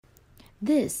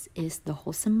This is the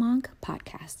Wholesome Monk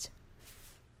Podcast.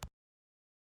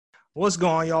 What's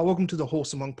going on, y'all? Welcome to the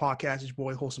Wholesome Monk Podcast. It's your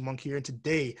boy, Wholesome Monk here. And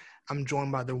today, I'm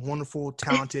joined by the wonderful,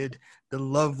 talented, the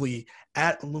lovely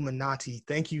at Illuminati.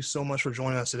 Thank you so much for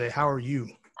joining us today. How are you?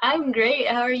 I'm great.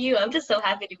 How are you? I'm just so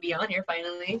happy to be on here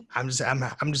finally. I'm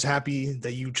just happy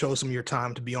that you chose some of your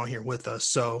time to be on here with us.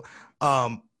 So,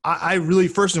 I really,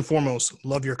 first and foremost,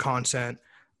 love your content.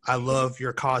 I love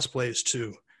your cosplays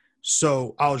too.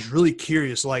 So I was really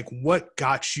curious, like, what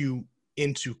got you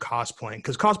into cosplaying?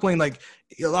 Because cosplaying, like,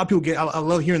 a lot of people I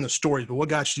love hearing the stories, but what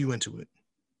got you into it?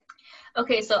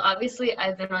 Okay, so obviously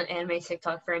I've been on anime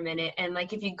TikTok for a minute, and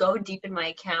like if you go deep in my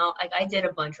account, like I did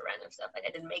a bunch of random stuff. Like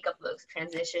I did makeup looks,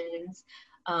 transitions,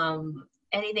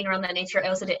 anything around that nature. I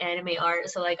also did anime art.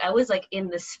 So like I was like in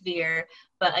the sphere,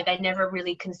 but like I never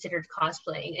really considered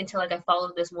cosplaying until like I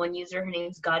followed this one user. Her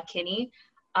name's God Kinney.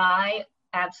 I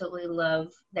absolutely love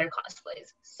their cosplays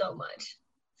so much.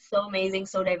 So amazing,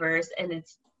 so diverse, and it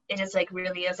just like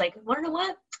really is like, wanna know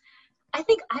what? I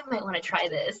think I might want to try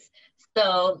this.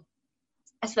 So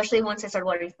especially once I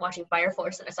started watching Fire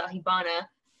Force and I saw Hibana,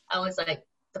 I was like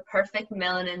the perfect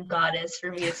melanin goddess for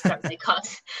me to start my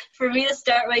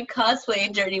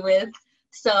cosplay journey with.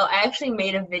 So I actually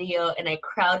made a video and I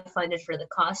crowdfunded for the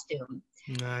costume.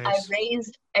 Nice.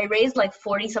 I raised like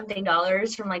 $40-something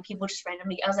from like people just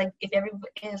randomly. I was like, if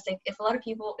a lot of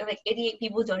people, if like 88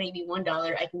 people donate me $1,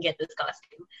 I can get this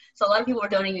costume. So a lot of people were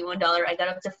donating me $1. I got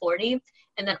up to 40,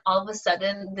 and then all of a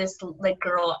sudden, this like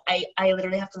girl, I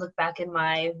literally have to look back in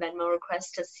my Venmo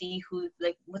request to see who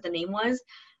like what the name was,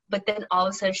 but then all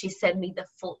of a sudden she sent me the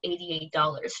full $88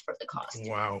 for the costume.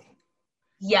 Wow.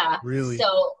 Yeah. Really?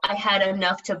 So I had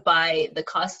enough to buy the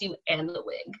costume and the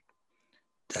wig.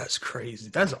 That's crazy.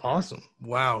 That's awesome.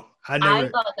 Wow. I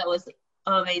thought that was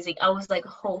amazing. I was like,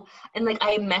 oh, and like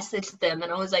I messaged them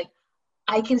and I was like,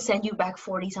 I can send you back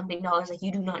 $40-something. Like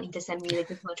you do not need to send me like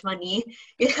this much money,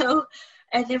 you know?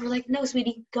 And they were like, no,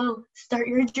 sweetie, go start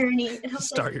your journey. And I was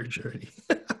Start your journey.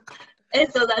 And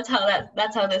so that's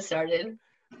how this started.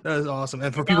 That is awesome.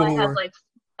 And for people who are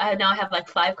I now have like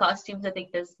 5 costumes. I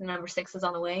think there's number 6 is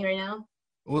on the way right now.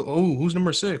 Oh, who's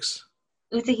number 6?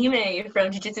 Utahime from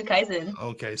Jujutsu Kaisen.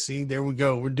 Okay, see, there we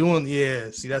go. We're doing,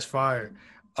 see, that's fire.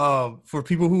 For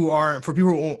people who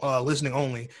listening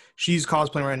only, she's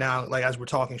cosplaying right now. Like as we're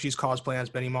talking, she's cosplaying as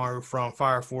Benimaru from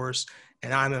Fire Force,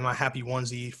 and I'm in my happy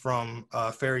onesie from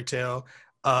Fairy Tail.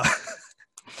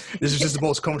 This is just the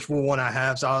most comfortable one I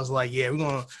have. So I was like, yeah,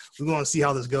 we're gonna see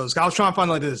how this goes. I was trying to find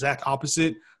like the exact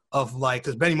opposite of like,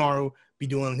 because Benimaru be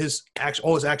doing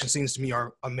all his action scenes to me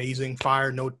are amazing,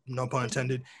 fire, no pun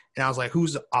intended. And I was like,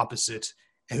 who's the opposite?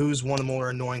 And who's one of the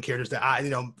more annoying characters that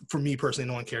for me personally,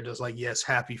 annoying characters, like, yes,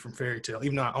 Happy from Fairy Tail.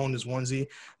 Even though I own this onesie,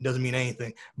 it doesn't mean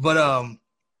anything. But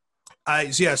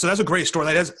so that's a great story.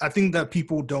 Like I think that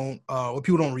people don't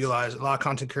realize, a lot of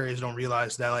content creators don't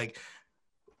realize that like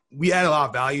we add a lot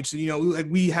of value to, like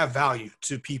we have value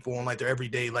to people in like their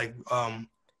everyday, like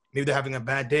maybe they're having a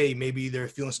bad day, maybe they're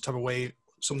feeling some type of way,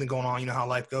 something going on, how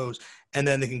life goes, and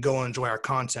then they can go and enjoy our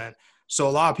content. So a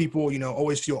lot of people,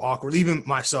 always feel awkward. Even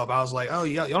myself, I was like, oh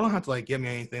yeah, y'all don't have to like give me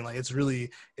anything. Like it's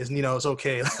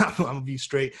okay. I'm gonna be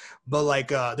straight. But like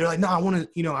they're like, no, I want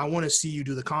to see you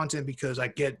do the content because I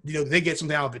get, they get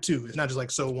something out of it too. It's not just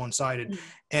like so one-sided. Mm-hmm.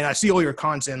 And I see all your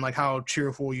content, like how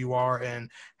cheerful you are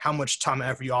and how much time and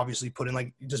effort you obviously put in.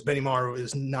 Like just Benimaru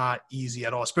is not easy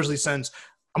at all, especially since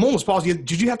I'm almost positive.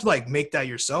 Did you have to like make that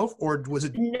yourself, or was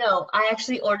it? No, I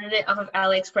actually ordered it off of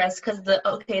AliExpress because the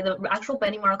actual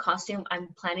Benimaru costume I'm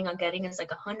planning on getting is like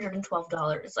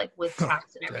 $112, like with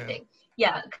tax and everything.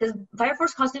 Yeah, because Fire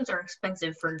Force costumes are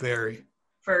expensive for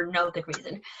no good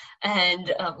reason,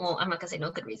 and well, I'm not gonna say no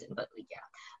good reason, but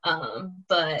yeah,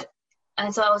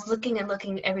 and so I was looking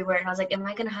everywhere, and I was like, am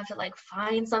I gonna have to like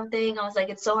find something? I was like,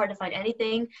 it's so hard to find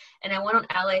anything, and I went on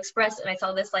AliExpress and I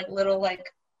saw this like little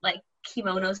like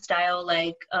kimono style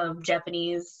like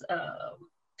Japanese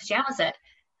pajama set,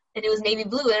 and it was navy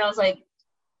blue, and I was like,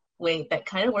 wait, that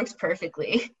kind of works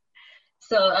perfectly.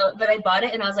 So but I bought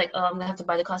it and I was like, oh, I'm gonna have to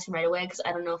buy the costume right away because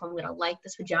I don't know if I'm gonna like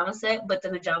this pajama set, but the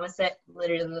pajama set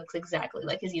literally looks exactly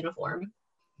like his uniform.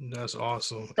 That's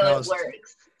awesome. So it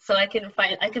works. So I can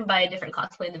buy a different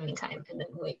cosplay in the meantime and then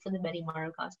wait for the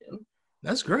Benimaru costume.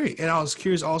 That's great. And I was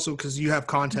curious also because you have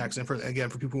contacts, and for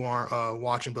people who aren't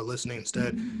watching but listening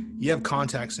instead, you have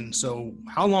contacts in. So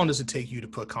how long does it take you to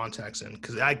put contacts in?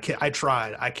 Because I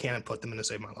tried. I can't put them in to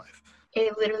save my life.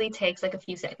 It literally takes like a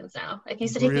few seconds now. It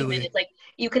used to take me minutes. Like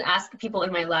you can ask people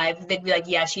in my live, they'd be like,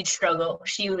 yeah, she'd struggle.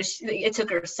 It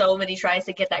took her so many tries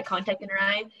to get that contact in her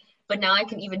eye. But now I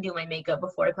can even do my makeup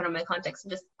before I put on my contacts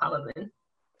and just pop them in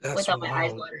without my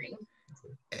eyes watering.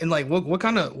 And like,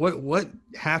 what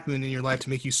happened in your life to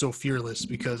make you so fearless?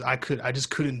 Because I just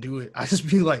couldn't do it. I just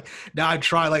be like, now I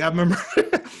try. Like I remember,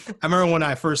 I remember when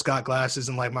I first got glasses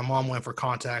and like my mom went for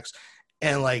contacts,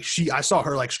 and like I saw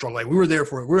her like struggle. Like we were in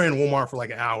Walmart for like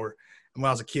an hour when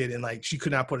I was a kid, and like she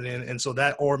could not put it in, and so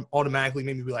that automatically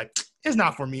made me be like, it's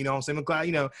not for me. You know what I'm saying? I'm glad,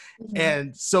 Mm-hmm.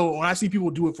 And so when I see people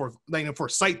do it for like for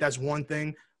sight, that's one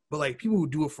thing. But like people who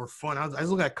do it for fun, I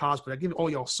just look at cosplay. I give all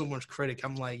y'all so much credit.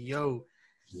 I'm like, yo.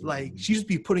 Like she just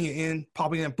be putting it in,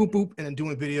 popping it in, boop boop, and then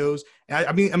doing videos. And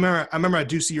I mean, I remember I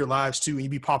do see your lives too, and you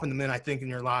be popping them in. I think in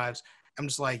your lives, I'm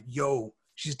just like, yo,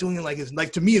 she's doing it like it's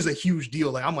like to me is a huge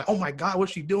deal. Like I'm like, oh my god,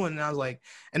 what's she doing? And I was like,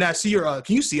 and I see her.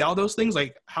 Can you see all those things?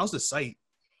 Like, how's the sight?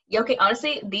 Yeah, okay,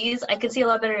 honestly, these I can see a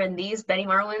lot better in these Benny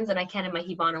Mar ones than I can in my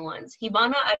Hibana ones.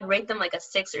 Hibana, I'd rate them like a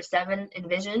 6 or 7 in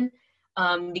vision,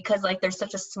 because like there's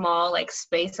such a small like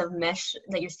space of mesh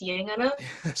that you're seeing out of.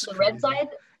 That's The crazy. red side,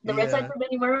 the red side Yeah, for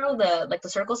Benny Maro, the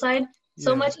circle side,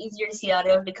 so yeah. much easier to see out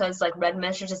of because like red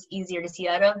mesh is just easier to see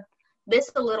out of.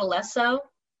 This a little less so,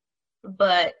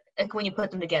 but like when you put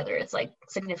them together, it's like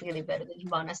significantly better than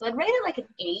Hibana. So I'd rate it like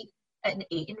an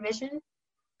 8 in vision.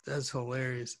 That's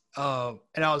hilarious.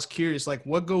 And I was curious, like,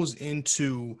 what goes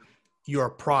into your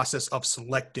process of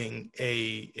selecting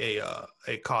a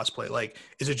cosplay? Like,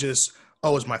 is it just,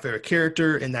 oh, it's my favorite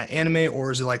character in that anime,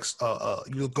 or is it like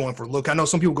you're going for look? I know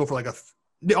some people go for like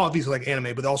they obviously like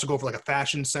anime, but they also go for like a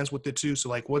fashion sense with it too. So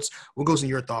like, what goes in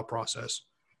your thought process?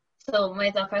 So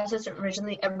my thought process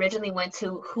originally went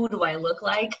to who do I look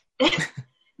like?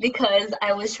 Because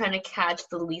I was trying to catch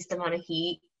the least amount of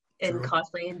heat in True.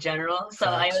 cosplay in general. So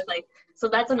I Facts. was like, so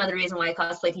that's another reason why I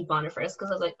cosplayed Hibana first, because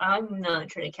I was like, I'm not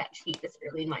trying to catch heat this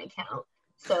early in my account.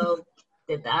 So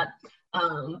did that.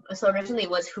 So originally it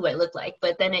was who I looked like,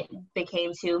 but then it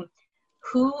became to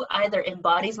who either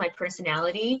embodies my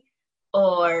personality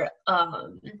or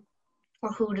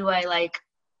who do I like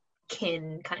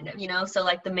kin kind of, so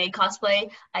like the maid cosplay,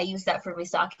 I use that for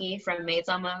Misaki from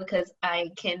Maid-sama because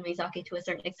I kin Misaki to a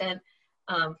certain extent.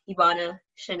 Hibana,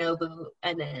 Shinobu,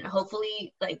 and then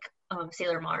hopefully like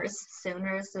Sailor Mars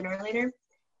sooner or later.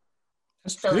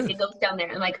 That's So like good. it goes down there,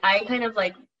 and like I kind of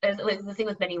like the thing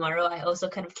with Benimaru, I also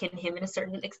kind of kin him to a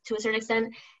certain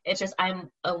extent. It's just I'm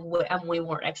way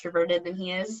more extroverted than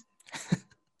he is.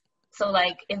 So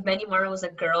like if Benimaru was a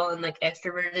girl and like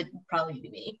extroverted, it'd probably be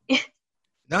me.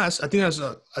 No, I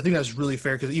think that's really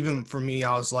fair because even for me,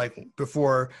 I was like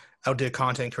before I did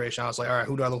content creation, I was like, all right,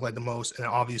 who do I look like the most? And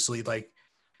obviously, like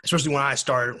especially when I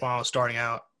was starting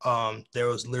out, there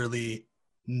was literally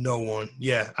no one.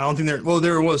 Yeah, I don't think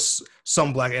there was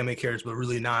some black anime characters, but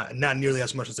really not nearly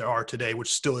as much as there are today,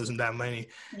 which still isn't that many.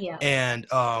 Yeah. And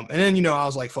then I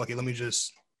was like, fuck it, let me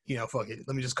just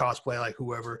cosplay like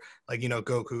whoever, like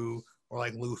Goku or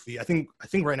like Luffy. I think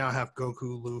right now I have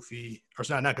Goku, Luffy, or it's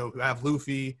not Goku. I have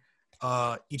Luffy,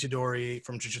 Itadori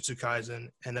from Jujutsu Kaisen,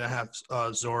 and then I have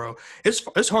Zoro.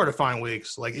 It's hard to find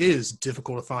wigs. Like it is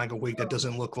difficult to find a wig that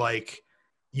doesn't look like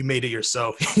you made it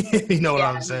yourself. You know what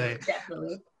I'm saying?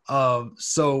 Definitely.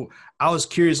 So I was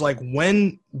curious, like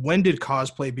when did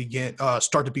cosplay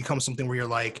start to become something where you're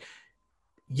like,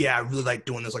 yeah, I really like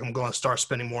doing this. Like I'm going to start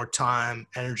spending more time,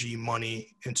 energy,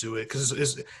 money into it because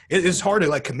it's hard to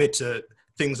like commit to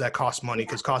things that cost money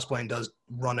because cosplaying does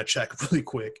run a check really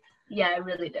quick. Yeah, it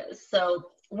really does.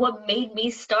 So what made me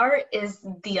start is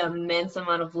the immense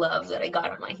amount of love that I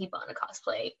got on my Hibana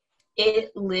cosplay.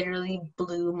 It literally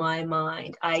blew my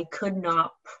mind. I could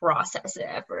not process it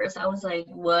at first. I was like,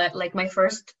 what? Like my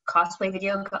first cosplay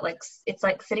video got like, it's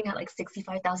like sitting at like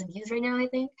 65,000 views right now, I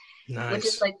think. Nice. Which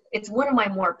is like, it's one of my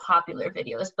more popular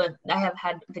videos, but I have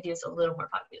had videos a little more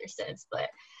popular since, but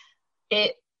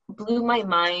it blew my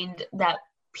mind that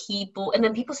people, and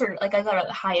then people started, like I got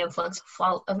a high influx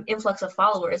of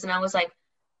followers, and I was like,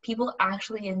 people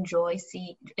actually enjoy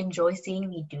seeing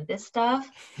me do this stuff.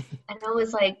 And I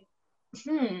was like,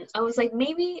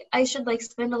 maybe I should like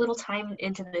spend a little time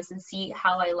into this and see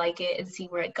how I like it and see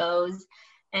where it goes.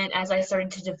 And as I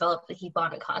started to develop the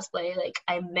Hibana cosplay, like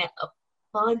I met a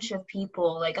bunch of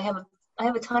people. Like I have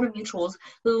a ton of mutuals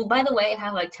who, by the way,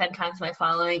 have like 10 times my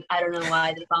following. I don't know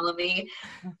why they follow me,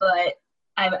 but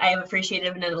I appreciate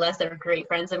them nonetheless. They're great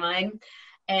friends of mine.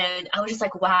 And I was just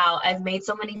like, wow, I've made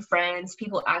so many friends.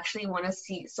 People actually want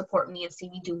to support me and see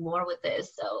me do more with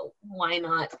this. So why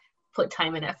not put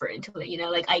time and effort into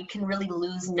it? Like I can really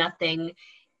lose nothing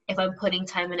if I'm putting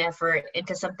time and effort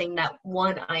into something that,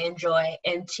 one, I enjoy,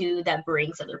 and two, that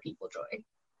brings other people joy.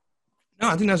 No,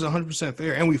 I think that's 100%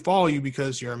 fair. And we follow you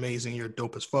because you're amazing. You're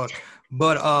dope as fuck.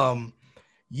 But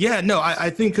Yeah, no, I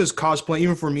think because cosplay,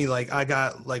 even for me, like I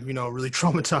got like, really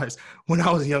traumatized when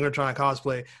I was younger trying to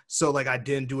cosplay. So like I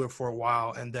didn't do it for a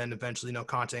while. And then eventually,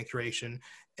 content creation.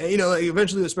 And, like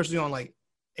eventually, especially on like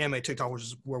anime TikTok, which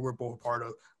is where we're both a part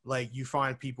of, like you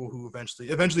find people who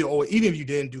eventually, always, even if you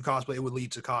didn't do cosplay, it would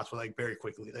lead to cosplay like very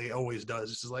quickly. Like, it always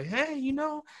does. It's just like, hey,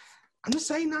 I'm just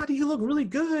saying, Nadi, you look really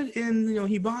good in,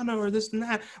 Hibana or this and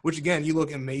that, which again, you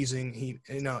look amazing.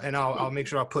 And I'll make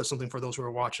sure I'll put something for those who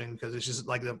are watching, because it's just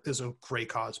like, it's a great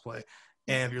cosplay.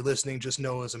 And if you're listening, just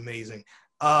know it's amazing.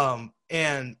 And,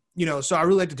 so I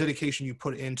really like the dedication you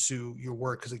put into your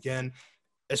work. Because again,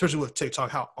 especially with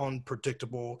TikTok, how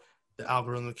unpredictable the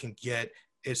algorithm can get,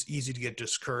 it's easy to get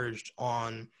discouraged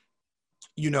on,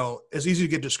 it's easy to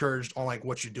get discouraged on like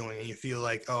what you're doing, and you feel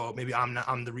like, oh, maybe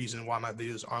I'm the reason why my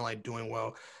videos aren't like doing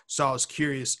well. So I was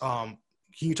curious, can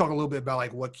you talk a little bit about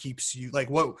like what keeps you, like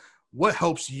what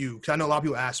helps you? Because I know a lot of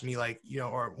people ask me like,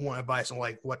 or want advice on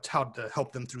like how to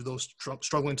help them through those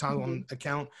struggling times on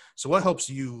account. So what helps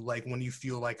you like when you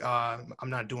feel like I'm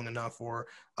not doing enough, or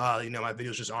my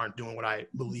videos just aren't doing what I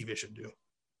believe it should do?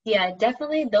 Yeah,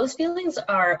 definitely. Those feelings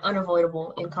are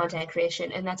unavoidable in content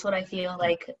creation. And that's what I feel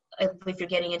like if you're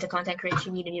getting into content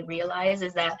creation, you need to realize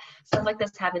is that stuff like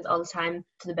this happens all the time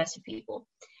to the best of people.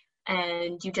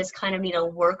 And you just kind of need to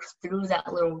work through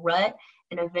that little rut,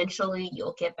 and eventually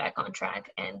you'll get back on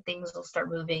track and things will start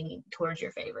moving towards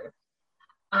your favor.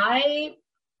 I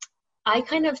I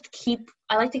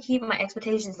like to keep my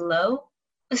expectations low.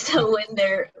 So when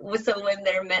they're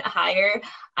met higher,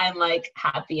 I'm like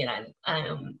happy and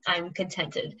I'm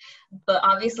contented. But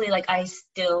obviously, like I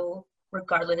still,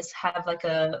 regardless, have like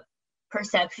a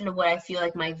perception of what I feel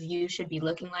like my view should be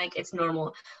looking like. It's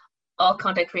normal. All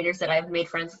content creators that I've made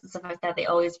friends and stuff like that, they're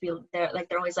always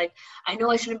like, I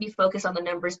know I shouldn't be focused on the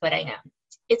numbers, but I am.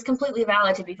 It's completely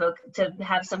valid to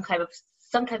have some type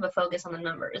of focus on the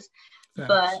numbers,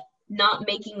 but not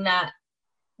making that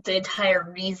the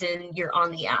entire reason you're on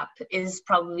the app is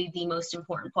probably the most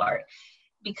important part.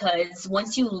 Because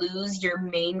once you lose your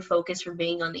main focus for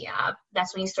being on the app,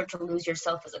 that's when you start to lose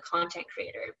yourself as a content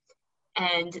creator.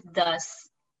 And thus,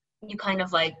 you kind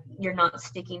of like, you're not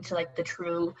sticking to like the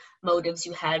true motives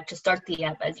you had to start the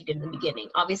app as you did in the beginning.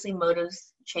 Obviously,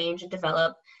 motives change and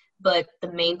develop, but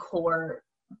the main core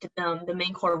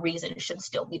reason should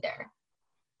still be there.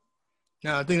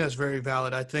 No, I think that's very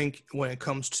valid. I think when it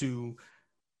comes to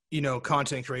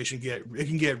content creation,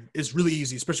 it's really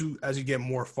easy, especially as you get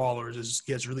more followers. It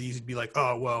gets really easy to be like,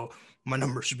 oh, well, my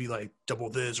number should be like double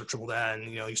this or triple that.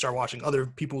 And, you start watching other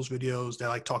people's videos that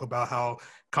like talk about how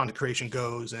content creation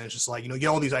goes. And it's just like, you get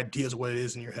all these ideas of what it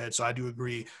is in your head. So I do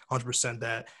agree 100%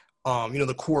 that,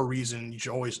 the core reason you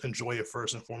should always enjoy it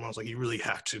first and foremost. Like you really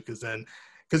have to, because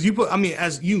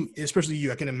especially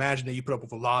you, I can imagine that you put up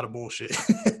with a lot of bullshit,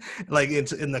 like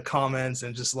in the comments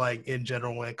and just like in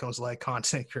general when it comes to like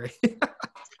content creation.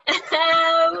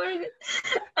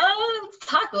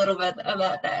 Talk a little bit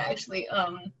about that actually.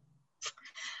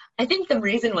 I think the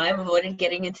reason why I've avoided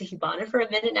getting into Hibana for a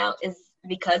minute now is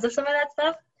because of some of that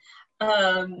stuff.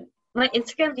 My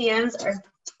Instagram DMs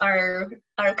are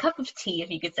a cup of tea,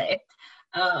 if you could say.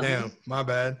 Damn, my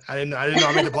bad. I didn't know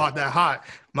I made the block that hot.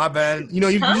 My bad. You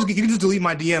can just delete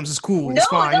my DMs. It's cool. It's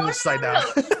fine.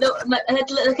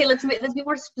 Okay, let's be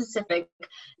more specific.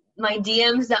 My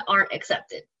DMs that aren't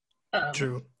accepted.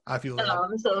 True. I feel that.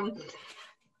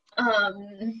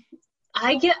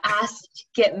 I get asked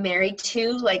to get married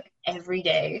to like every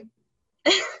day.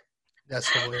 That's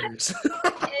hilarious.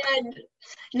 And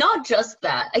not just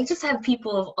that, I just have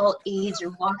people of all ages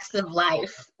or walks of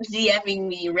life DMing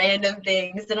me random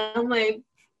things, and I'm like,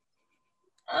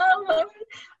 I'm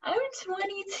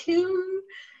 22,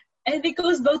 and it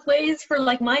goes both ways for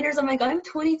like minors. I'm like, I'm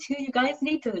 22. You guys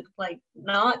need to like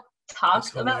not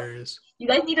talk about. You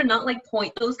guys need to not like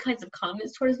point those kinds of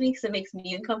comments towards me because it makes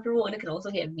me uncomfortable and it can also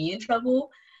get me in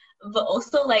trouble. But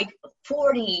also like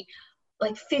 40,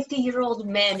 like 50-year-old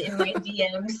men in my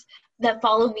DMs that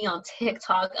follow me on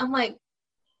TikTok. I'm like,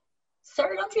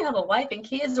 sir, don't you have a wife and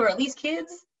kids, or at least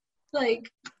kids?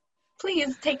 Like,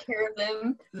 please take care of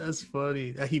them. That's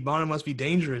funny. That Hibana must be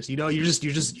dangerous. You're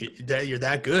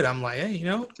that good. I'm like, hey,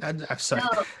 I'm sorry.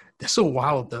 No. That's so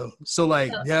wild though. So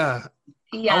like, no. Yeah.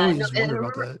 I always wonder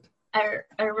about that. I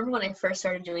remember when I first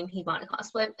started doing Hibana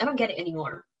cosplay. I don't get it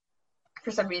anymore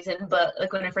for some reason, but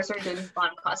like when I first started doing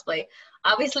Hibana cosplay,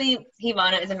 obviously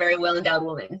Hibana is a very well-endowed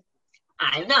woman.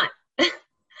 I'm not.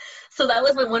 So that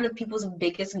was like one of people's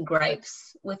biggest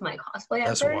gripes with my cosplay.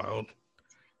 That's wild.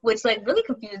 Which like really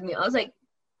confused me. I was like,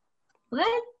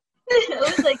 what? I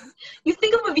was like, you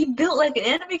think I'm gonna be built like an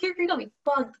anime character? You're gonna be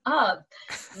fucked up.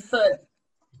 But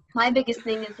my biggest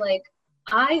thing is like,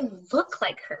 I look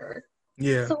like her.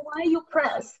 Yeah. So why are you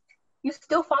pressed? You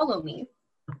still follow me.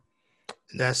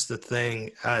 That's the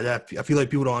thing that I feel like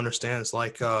people don't understand. It's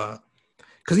like, because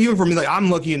even for me, like I'm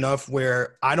lucky enough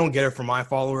where I don't get it from my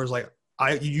followers. Like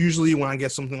I usually when I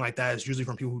get something like that, it's usually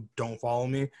from people who don't follow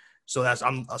me. So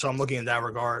I'm looking in that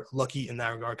regard, lucky in that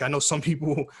regard. I know some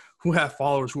people who have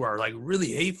followers who are like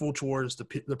really hateful towards the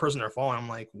person they're following. I'm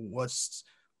like, why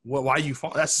do you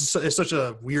follow? It's such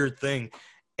a weird thing.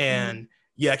 And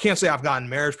yeah, I can't say I've gotten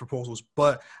marriage proposals,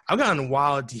 but I've gotten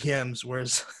wild DMs where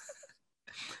it's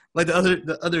like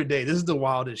the other day, this is the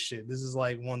wildest shit. This is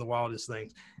like one of the wildest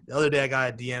things. The other day I got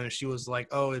a DM and she was like,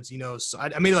 oh, it's, so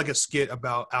I made like a skit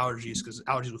about allergies because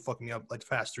allergies were fucking me up like the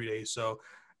past 3 days. So,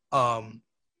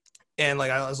 and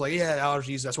like, I was like, yeah,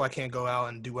 allergies, that's why I can't go out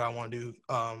and do what I want to do,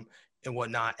 and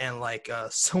whatnot. And like,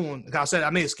 someone, like I said,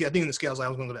 I made a skit, I think in the skit, I was like, I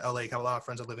was going to go to LA. I have a lot of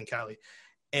friends that live in Cali.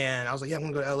 And I was like, yeah, I'm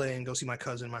going to go to LA and go see my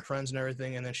cousin, my friends and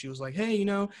everything. And then she was like, hey, if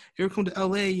you ever come to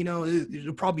LA,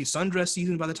 it'll probably be sundress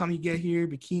season by the time you get here,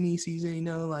 bikini season,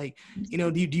 like, do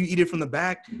you eat it from the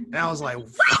back? And I was like,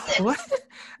 what?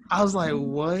 I was like,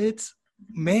 what?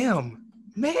 Ma'am.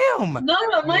 Not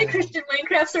on my Christian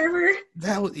Minecraft server.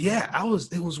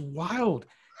 It was wild.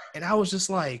 And I was just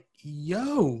like,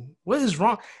 yo, what is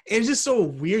wrong? And it's just so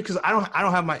weird because I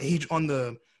don't have my age on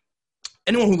the.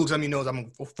 Anyone who looks at me knows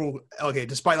I'm a full, okay,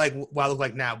 despite like what I look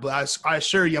like now, but I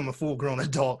assure you I'm a full grown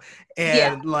adult.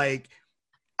 And like,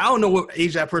 I don't know what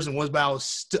age that person was, but I'm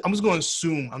just going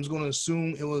to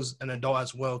assume it was an adult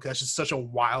as well. Cause that's just such a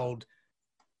wild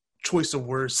choice of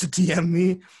words to DM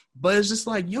me. But it's just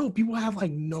like, yo, people have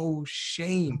like no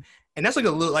shame. And that's like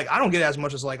a little, like, I don't get it as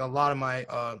much as like a lot of my,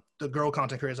 the girl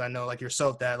content creators I know, like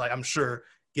yourself, that like, I'm sure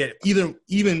get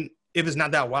even if it's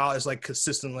not that wild, it's like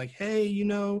consistent, like, hey,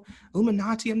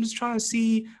 Illuminati, I'm just trying to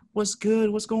see what's good,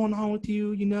 what's going on with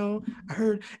you, I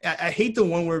heard, I hate the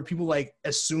one where people like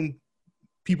assume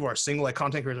people are single, like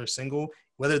content creators are single,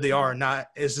 whether they are or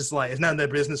not. It's just like, it's not their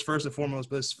business first and foremost,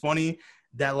 but it's funny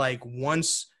that like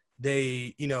once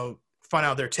they, find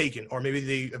out they're taken, or maybe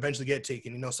they eventually get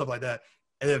taken, stuff like that,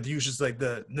 and the views just like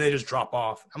they just drop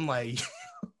off. I'm like,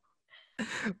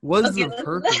 what's the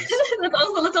purpose?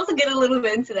 Let's also get a little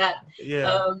bit into that.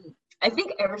 Yeah. I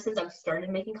think ever since I've started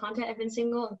making content, I've been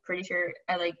single. I'm pretty sure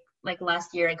I like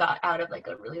last year I got out of like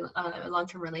a really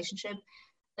long-term relationship.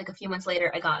 Like a few months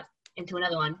later, I got into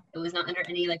another one. It was not under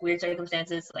any like weird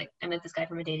circumstances. Like I met this guy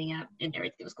from a dating app and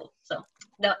everything was cool. So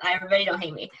no, everybody don't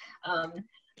hate me.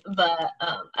 But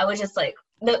I was just like,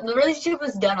 the relationship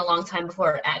was done a long time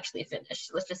before it actually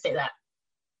finished. Let's just say that.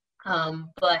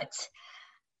 But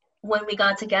when we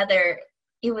got together,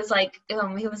 he was like,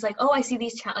 oh, I see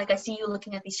these, I see you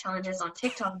looking at these challenges on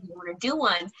TikTok. Do you want to do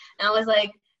one? And I was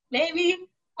like, maybe.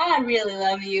 I really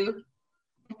love you,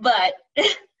 but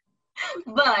I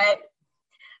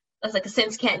was like, the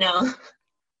Sims can't know.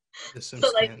 The Sims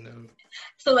can't know.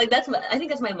 So like I think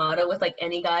that's my motto with like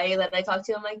any guy that I talk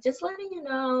to. I'm like, just letting you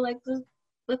know, like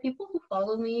the people who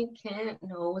follow me can't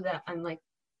know that I'm like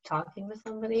talking to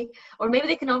somebody, or maybe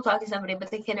they can know I'm talking to somebody, but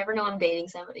they can never know I'm dating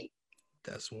somebody.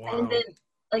 That's wild. And then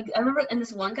like I remember, and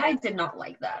this one guy did not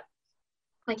like that.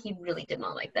 Like he really did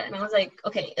not like that. And I was like,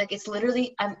 okay, like it's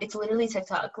literally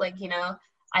TikTok. Like,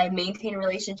 I maintain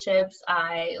relationships.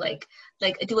 I like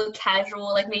do a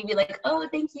casual, like maybe like, oh,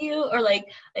 thank you. Or like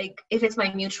if it's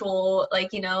my mutual, like,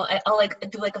 I'll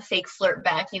like do like a fake flirt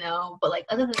back, but like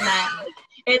other than that, like,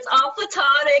 it's all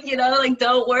platonic, like,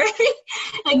 don't worry.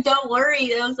 Like, don't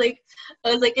worry. And I was like,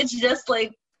 it's just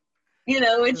like,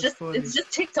 it's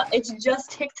just TikTok. It's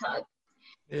just TikTok.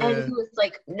 Yeah. And he was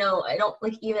like, no, I don't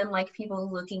like even like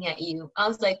people looking at you. I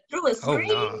was like, through a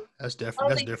screen? Oh, no, that's different.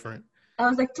 That's different. I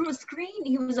was like, through a screen?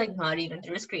 He was like, not even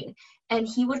through a screen. And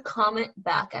he would comment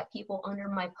back at people under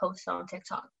my posts on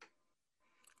TikTok.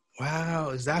 Wow,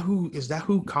 is that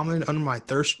who commented under my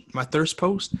thirst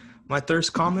post? My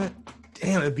thirst comment?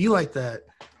 Damn, it'd be like that.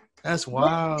 That's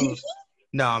wild. Did he?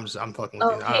 No, I'm fucking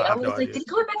with you. I was like, did he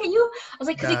comment back at you? I was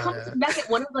like, because he commented back at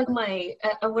one of like my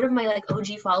like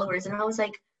OG followers, and I was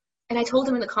like, and I told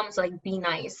him in the comments like, be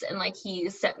nice, and like he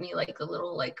sent me like a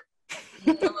little like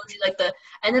emoji like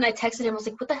and then I texted him. I was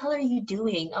like, what the hell are you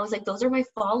doing? I was like, those are my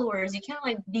followers. You can't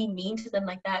like be mean to them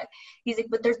like that. He's like,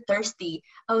 but they're thirsty.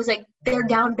 I was like, they're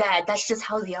down bad. That's just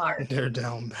how they are. They're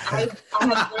down bad.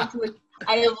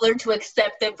 I have learned to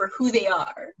accept them for who they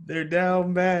are. They're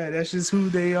down bad. That's just who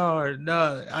they are.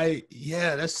 No,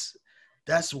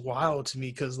 that's wild to me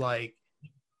because like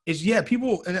it's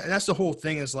people, and that's the whole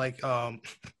thing is like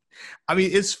I mean,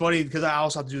 it's funny because I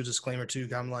also have to do a disclaimer too.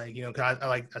 I'm like, because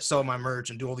I sell my merch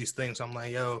and do all these things. So I'm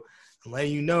like, yo, I'm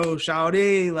letting you know,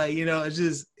 shawty, like, you know, it's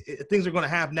just things are going to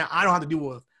happen. Now, I don't have to deal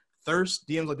with thirst.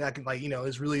 DMs like that can, like, you know,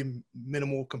 it's really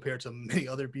minimal compared to many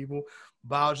other people.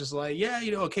 But I was just like, yeah,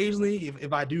 you know, occasionally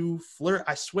if I do flirt,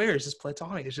 I swear it's just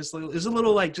platonic. It's just it's a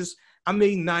little like just I'm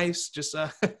being nice, just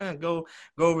go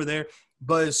over there.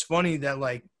 But it's funny that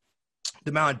like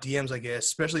the amount of DMs I get,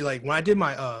 especially like when I did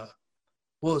my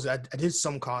what was it? I did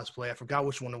some cosplay. I forgot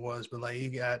which one it was, but like you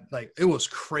got like it was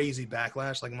crazy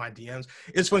backlash, like my DMs.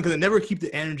 It's funny because they never keep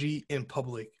the energy in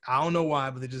public. I don't know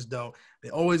why, but they just don't. They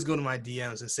always go to my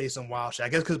DMs and say some wild shit. I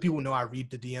guess because people know I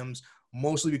read the DMs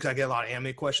mostly because I get a lot of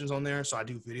anime questions on there, so I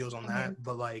do videos on that.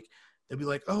 But like they'll be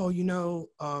like, oh, you know,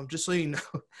 just so you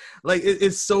know, like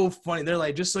it's so funny. They're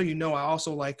like, just so you know, I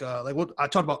also like what I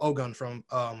talked about Ogun from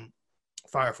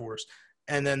Fire Force,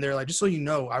 and then they're like, just so you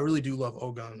know, I really do love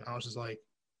Ogun. I was just like,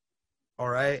 all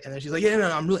right. And then she's like, yeah,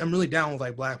 no, I'm really down with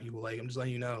like black people. Like, I'm just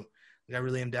letting you know, like, I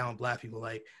really am down with black people.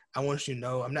 Like, I want you to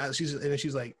know, I'm not, and then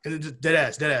she's like, and it's just dead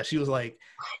ass. She was like,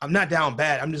 I'm not down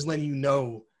bad. I'm just letting you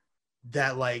know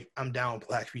that like, I'm down with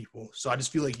black people. So I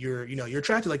just feel like you're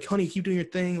attracted. Like, honey, keep doing your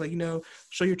thing. Like, you know,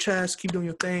 show your chest, keep doing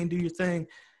your thing, do your thing.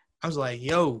 I was like,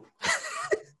 yo,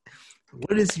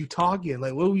 what is you talking?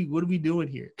 Like, what are we doing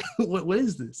here? what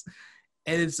is this?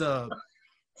 And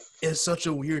it's such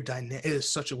a weird dynamic. It is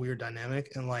such a weird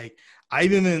dynamic. And like, I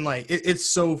even been like, it's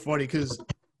so funny because,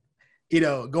 you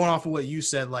know, going off of what you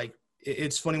said, like,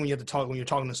 it's funny when you have to talk, when you're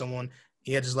talking to someone,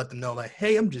 you have to just let them know like,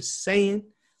 hey, I'm just saying,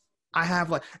 I have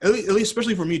like, at least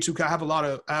especially for me too, cause I have a lot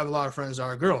of friends that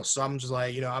are girls. So I'm just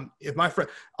like, you know, if my friend,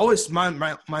 always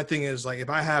my thing is like, if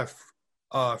I have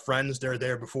friends, they're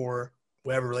there before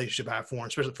whatever relationship I have formed,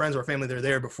 especially friends or family, they're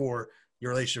there before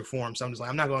your relationship forms. So I'm just like,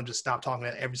 I'm not going to just stop talking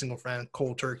to every single friend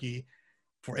cold turkey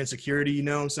for insecurity, you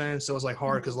know what I'm saying? So it's like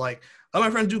hard because like a lot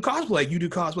of my friends do cosplay, like you do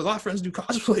cosplay, a lot of friends do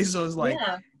cosplay. So it's like,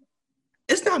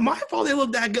 it's not my fault they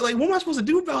look that good. Like, what am I supposed to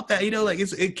do about that? You know, like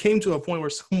it came to a point where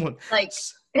someone like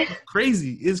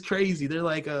crazy. It's crazy. They're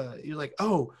like, you're like,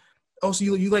 oh, so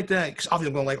you like that? Because obviously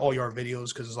I'm gonna like all your videos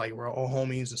because it's like we're all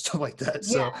homies and stuff like that.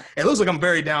 So it looks like I'm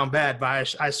very down bad,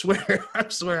 but I swear, I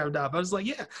swear I'm not. But I was like,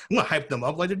 yeah, I'm gonna hype them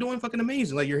up. Like they're doing fucking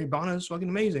amazing. Like your Hibana is fucking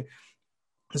amazing.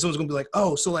 And someone's gonna be like,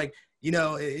 oh, so like,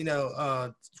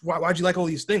 why'd you like all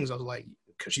these things? I was like,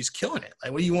 because she's killing it.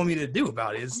 Like, what do you want me to do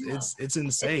about it? It's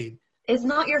insane. It's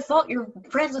not your fault. You're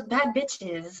friends with bad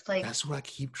bitches. Like, that's what I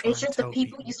keep trying. It's just the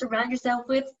people you surround yourself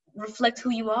with reflect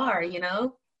who you are. You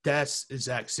know. That's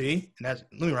exact. See, and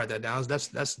let me write that down.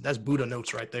 That's Buddha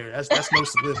notes right there. That's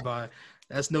notes to live by.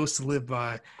 That's notes to live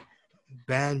by.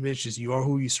 Bad bitches, you are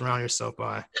who you surround yourself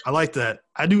by. I like that.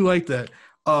 I do like that.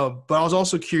 But I was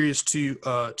also curious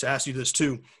to ask you this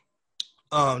too.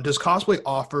 Does cosplay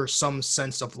offer some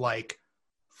sense of like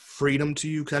freedom to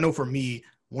you? Because I know for me,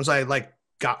 once I like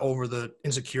got over the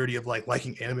insecurity of like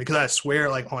liking anime, because I swear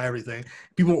like on everything,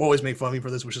 people always make fun of me for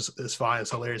this, which is fine.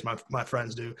 It's hilarious. My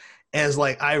friends do. And it's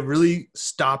like I really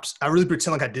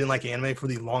pretend like I didn't like anime for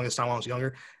the longest time when I was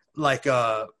younger. Like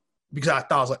because I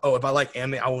thought I was like, oh, if I like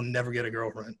anime, I will never get a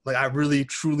girlfriend. Like I really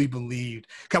truly believed.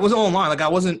 Cause I wasn't online. Like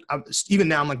even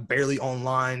now I'm like barely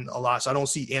online a lot. So I don't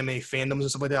see anime fandoms and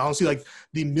stuff like that. I don't see like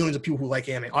the millions of people who like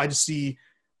anime. I just see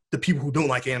the people who don't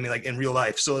like anime like in real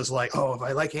life. So it's like, oh, if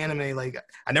I like anime, like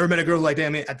I never met a girl who liked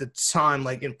anime at the time,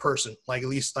 like in person, like at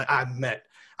least like I met.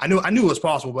 I knew it was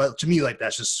possible, but to me, like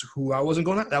that's just who I wasn't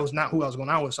going out. That was not who I was going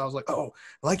out with. So I was like, oh,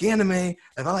 I like anime. If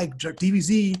I like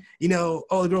DBZ, you know,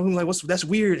 oh, the girl who like, that's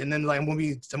weird. And then like I'm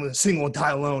gonna sing won't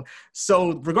die alone.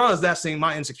 So regardless of that saying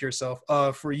my insecure self,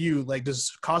 for you, like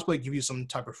does cosplay give you some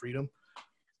type of freedom?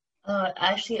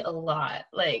 Actually a lot.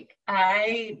 Like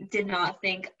I did not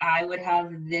think I would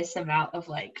have this amount of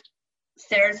like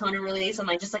serotonin release and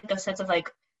like just like a sense of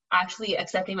like actually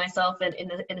accepting myself and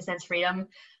in a sense freedom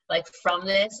like from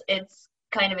this. It's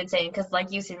kind of insane because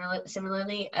like you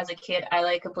similarly as a kid I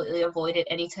like completely avoided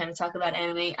any time to talk about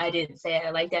anime. I didn't say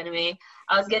I liked anime.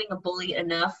 I was getting bullied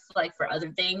enough like for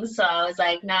other things, so I was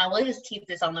like, nah, we'll just keep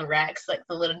this on the racks, like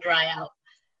the little dry out,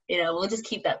 you know, we'll just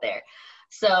keep that there.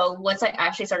 So once I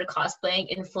actually started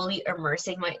cosplaying and fully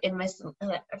immersing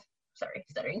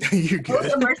You're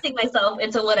good. Immersing myself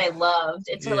into what I loved,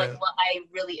 into like what I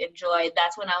really enjoyed,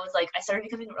 that's when I was like, I started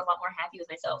becoming a lot more happy with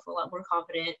myself, a lot more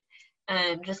confident,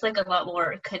 and just like a lot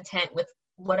more content with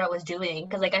what I was doing.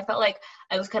 Because like I felt like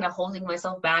I was kind of holding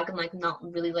myself back and like not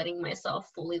really letting myself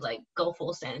fully like go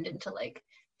full send into like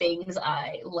things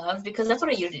I love, because that's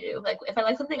what I usually do. Like if I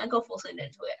like something, I go full send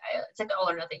into it. It's like all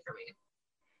or nothing for me.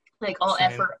 Like all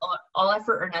effort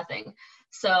or nothing.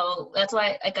 So that's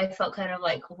why like I felt kind of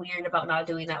like weird about not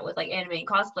doing that with like anime and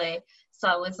cosplay. So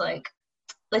I was like,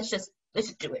 let's just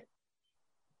do it.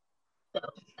 So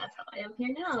that's how I am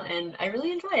here now, and I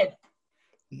really enjoy it.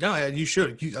 No, you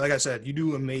should. Like I said, you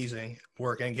do amazing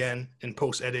work. And again, in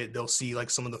post edit, they'll see like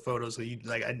some of the photos that you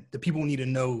like. The people need to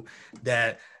know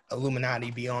that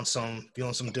Illuminati be on some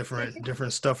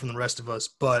different stuff from the rest of us.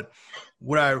 But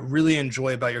what I really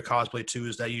enjoy about your cosplay too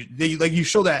is that you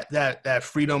show that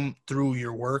freedom through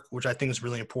your work, which I think is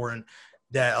really important.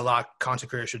 That a lot of content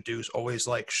creators should do is always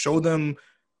like show them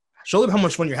how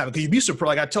much fun you're having. Because you'd be surprised.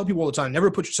 Like I tell people all the time, never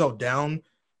put yourself down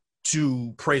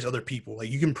to praise other people. Like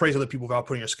you can praise other people without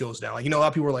putting your skills down. Like, a lot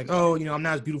of people are like, oh, I'm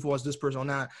not as beautiful as this person. I'm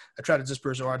not attracted to this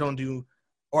person, or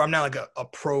I'm not like a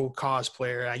pro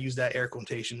cosplayer. I use that air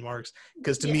quotation marks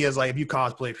because to me, it's like if you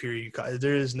cosplay, period,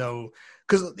 there is no,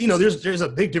 because there's a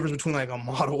big difference between like a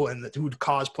model and who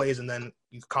cosplays and then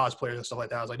cosplayers and stuff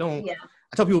like that. I was like,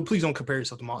 I tell people, please don't compare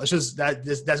yourself to models. It's just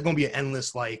that's going to be an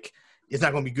endless like. It's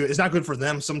not going to be good. It's not good for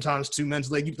them sometimes too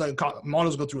mentally. Like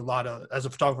models go through a lot of, as a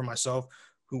photographer myself,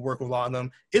 who work with a lot of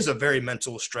them, is a very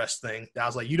mental stress thing. That I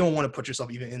was like, you don't want to put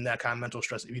yourself even in that kind of mental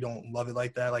stress if you don't love it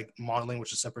like that, like modeling,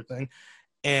 which is a separate thing.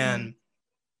 And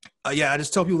I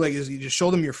just tell people like, you just show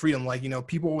them your freedom. Like,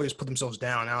 people always put themselves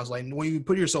down. And I was like, when you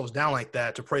put yourselves down like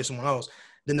that to praise someone else,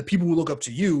 then the people who look up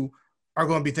to you are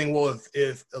going to be thinking, well,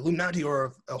 if Illuminati or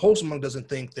if a wholesome monk doesn't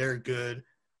think they're good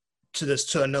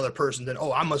to another person, then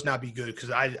I must not be good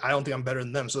because I don't think I'm better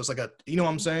than them. So it's like you know what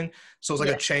I'm saying? So it's like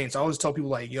a chain. So I always tell people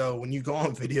like, yo, when you go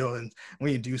on video and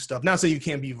when you do stuff, not saying you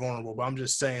can't be vulnerable, but I'm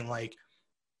just saying like,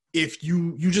 if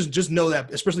you just know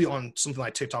that, especially on something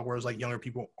like TikTok, where it's like younger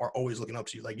people are always looking up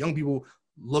to you. Like young people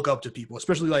look up to people,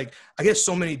 especially like I get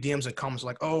so many DMs and comments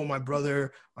like, oh, my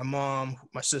brother, my mom,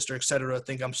 my sister, etc.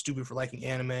 think I'm stupid for liking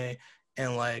anime,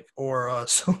 and like, or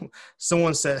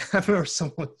someone said, I remember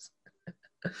someone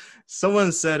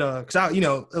said, because I,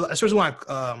 especially when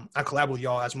I collab with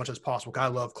y'all as much as possible, because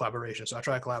I love collaboration, so I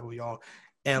try to collab with y'all,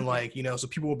 and like, so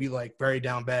people will be like very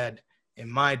down bad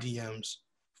in my DMs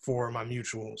for my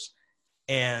mutuals,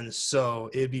 and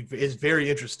so it's very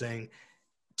interesting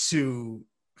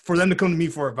for them to come to me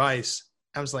for advice.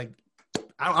 I was like,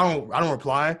 I don't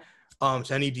reply to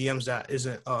any DMs that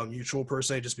isn't mutual per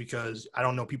se, just because I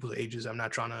don't know people's ages. I'm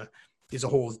not trying to. It's a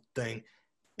whole thing.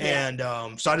 And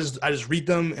so I just read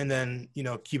them and then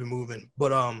keep it moving. But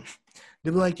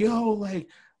they'll be like, yo, like,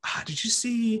 did you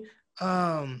see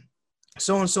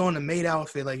so and so in the maid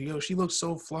outfit? Like, she looks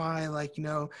so fly. Like,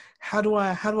 how do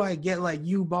I get like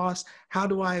you, boss? How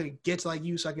do I get to like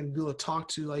you so I can be able to talk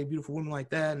to like beautiful women like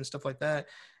that and stuff like that?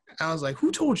 And I was like,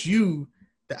 who told you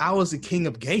that I was the king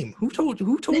of game? Who told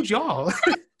y'all?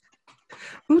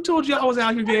 Who told you I was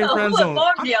out here getting friend zone?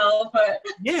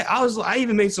 Yeah, I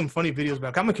even made some funny videos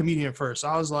about it. I'm a comedian first. So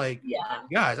I was like,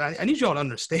 guys, I need y'all to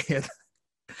understand.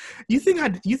 You think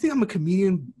I'm a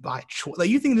comedian by choice? Like,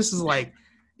 you think this is like,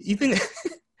 you think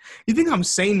I'm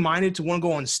sane-minded to want to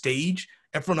go on stage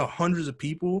in front of hundreds of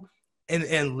people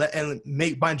and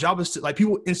make my job is to, like,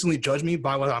 people instantly judge me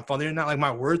by whether I'm funny or not. Like,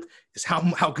 my worth is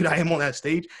how good I am on that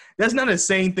stage. That's not a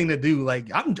sane thing to do. Like,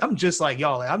 I'm just like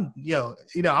y'all. Like, I'm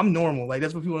I'm normal. Like,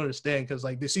 that's what people understand, because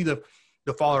like they see the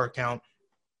follower count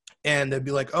and they'd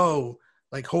be like, oh,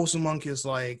 like Wholesome Monk is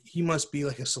like, he must be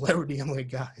like a celebrity. I'm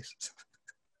like, guys.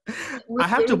 I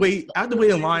have to wait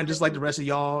in line just like the rest of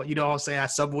y'all, I'll say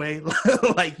at Subway.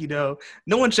 Like,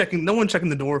 no one checking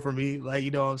the door for me,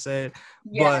 like, what I'm saying?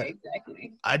 Yeah,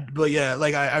 exactly.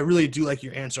 I really do like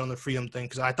your answer on the freedom thing,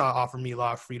 because I thought it offered me a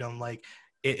lot of freedom. Like,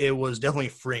 it was definitely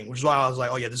freeing, which is why I was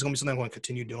like, oh yeah, this is gonna be something I'm going to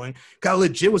continue doing. Cause I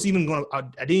legit was even going to, I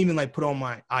didn't even like put on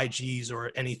my IGs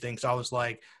or anything. So I was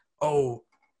like, oh,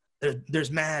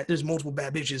 there's multiple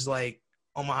bad bitches like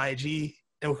on my IG.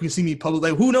 And you see me public,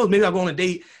 like, who knows? Maybe I'll go on a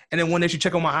date, and then one day she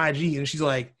check on my IG, and she's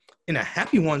like, in a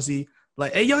happy onesie,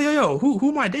 like, hey, yo, who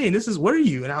am I dating? Where are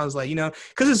you? And I was like,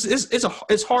 because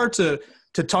it's hard to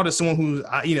talk to someone who's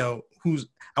I don't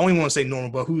even want to say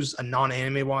normal, but who's a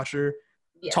non-anime watcher,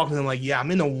 talking to them like, yeah, I'm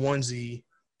in a onesie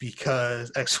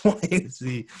because X, Y, and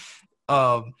Z.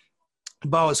 But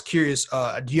I was curious,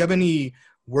 do you have any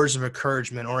words of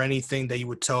encouragement or anything that you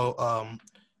would tell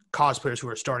cosplayers who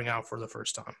are starting out for the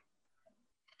first time?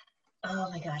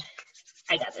 Oh my God.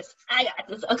 I got this.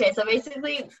 Okay, so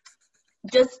basically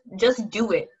just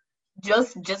do it.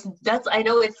 Just that's, I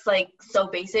know it's like so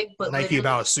basic, but Nike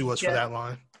about to sue us for that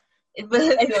line.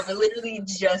 But I know, but literally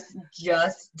just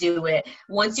do it.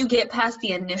 Once you get past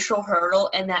the initial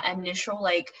hurdle and that initial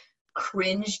like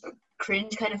cringe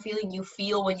kind of feeling you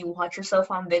feel when you watch yourself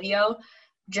on video,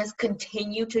 just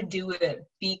continue to do it.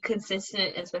 Be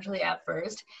consistent, especially at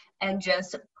first, and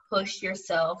just push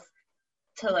yourself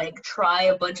to like try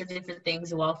a bunch of different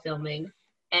things while filming,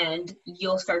 and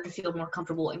you'll start to feel more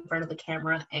comfortable in front of the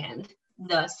camera, and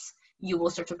thus you will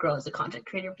start to grow as a content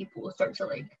creator. People will start to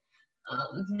like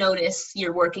notice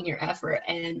your work and your effort,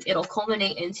 and it'll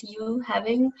culminate into you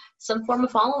having some form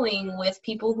of following with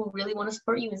people who really want to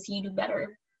support you and see you do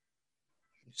better.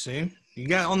 See, you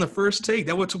got on the first take.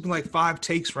 That would took me like 5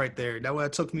 takes right there. That would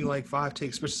have took me like 5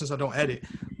 takes, especially since I don't edit.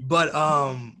 But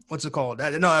what's it called?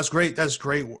 That's great. That's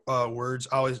great words.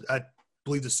 I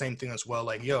believe the same thing as well.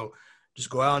 Like, yo, just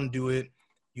go out and do it.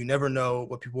 You never know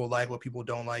what people like, what people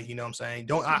don't like. You know what I'm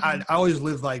saying? I always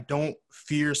live like, don't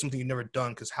fear something you've never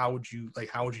done, because how would you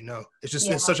know? It's just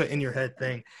it's such an in your head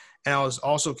thing. And I was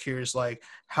also curious, like,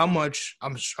 how much,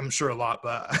 I'm sure a lot,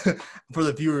 but for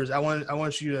the viewers, I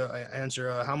want you to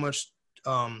answer how much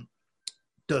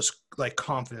does like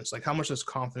confidence, like how much does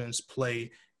confidence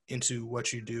play into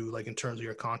what you do, like in terms of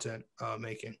your content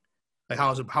making? Like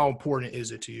how important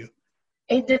is it to you?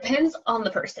 It depends on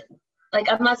the person. Like,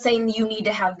 I'm not saying you need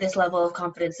to have this level of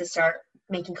confidence to start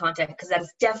making content, because that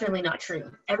is definitely not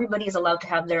true. Everybody is allowed to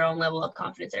have their own level of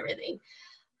confidence and everything.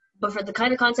 But for the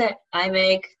kind of content I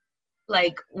make,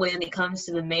 like when it comes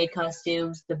to the maid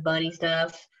costumes, the bunny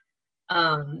stuff,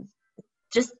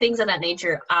 just things of that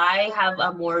nature, I have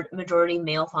a more majority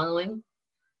male following.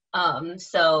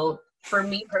 So for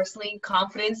me personally,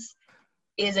 confidence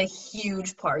is a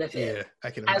huge part of it. Yeah,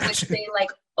 I can imagine. I would say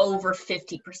like over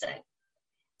 50%.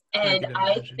 And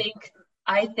I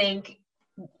think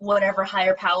whatever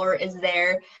higher power is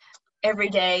there every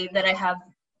day, that I have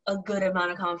a good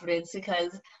amount of confidence,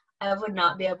 because I would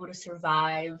not be able to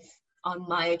survive on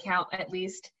my account, at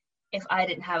least, if I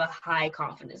didn't have a high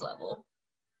confidence level.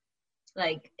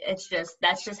 Like, that's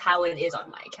just how it is on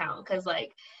my account. Because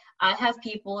like, I have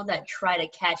people that try to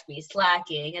catch me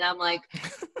slacking, and I'm like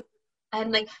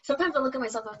sometimes I look at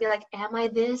myself and I'll be like, am I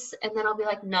this? And then I'll be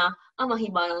like, nah, I'm a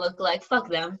Hibana look-alike, fuck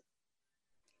them.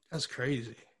 That's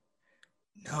crazy.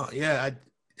 No, yeah,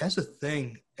 that's the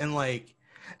thing. And like,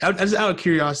 just out of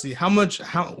curiosity,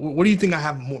 what do you think I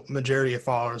have more majority of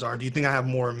followers are? Do you think I have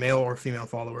more male or female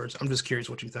followers? I'm just curious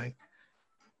what you think.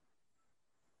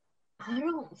 I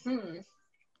don't,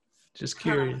 Just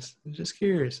curious. Just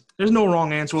curious. There's no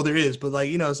wrong answer. Well, there is, but like,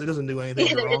 it doesn't do anything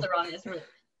Yeah, there wrong. is a wrong answer.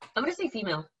 I'm going to say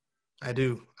female. I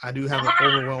do have an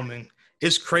overwhelming.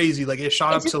 It's crazy. Like, it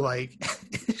shot up to like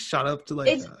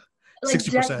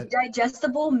 60%.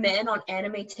 Digestible men on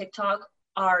anime TikTok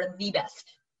are the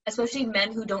best, especially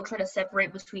men who don't try to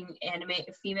separate between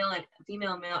female and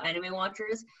male anime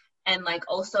watchers, and like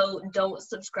also don't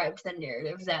subscribe to the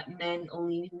narratives that men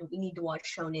only need to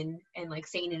watch shonen and like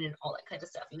seinen and all that kind of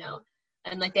stuff,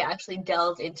 and like they actually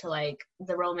delve into like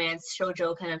the romance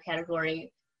shoujo kind of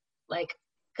category, like,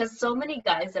 because so many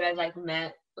guys that I've like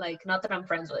met, like, not that I'm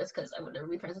friends with, because I would never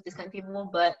be friends with these kind of people,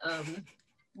 but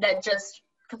that just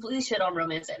completely shit on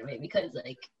romance anime, because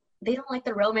like they don't like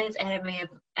the romance anime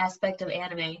aspect of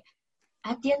anime.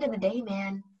 At the end of the day,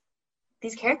 man,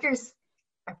 these characters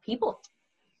are people.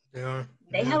 They are.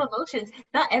 They have emotions.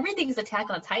 Not everything is Attack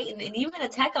on Titan, and even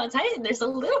Attack on Titan, there's a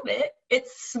little bit.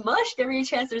 It's smushed every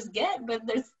chance there's get, but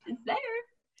it's there,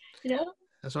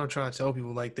 That's what I'm trying to tell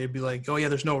people. Like, they'd be like, oh yeah,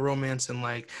 there's no romance, and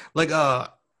like I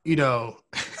get,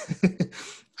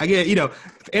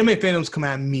 if anime fandoms come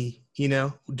at me,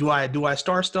 do I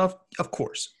star stuff? Of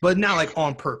course, but not like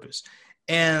on purpose.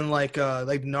 And like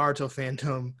Naruto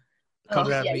fandom comes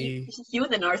at me. You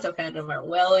and the Naruto fandom are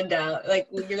well endowed. Like,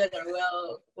 you guys are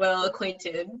well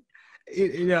acquainted.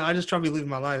 I just try to be living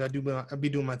my life. I be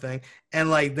doing my thing, and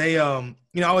like they, I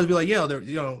always be like, yeah,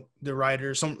 the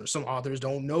writers, some authors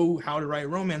don't know how to write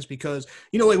romance, because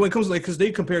like when it comes to like, because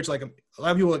they compare it to like a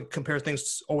lot of people like compare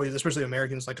things always, especially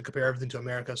Americans like to compare everything to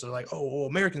America. So they're like, oh, well,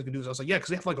 Americans can do this. I was like, yeah, because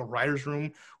they have like a writer's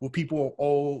room with people of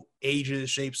all ages,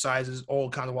 shapes, sizes, all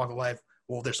kinds of walk of life.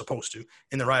 Well, they're supposed to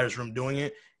in the writer's room doing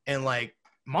it, and like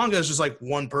manga is just like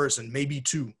one person, maybe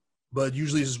two. But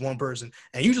usually it's just one person.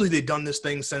 And usually they've done this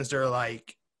thing since they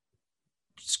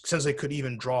could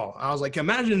even draw. I was like,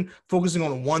 imagine focusing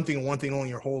on one thing only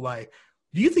your whole life.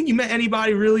 Do you think you met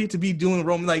anybody really to be doing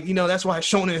romance? Like, that's why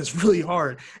shonen is really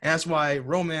hard. And that's why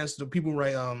romance, the people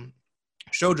write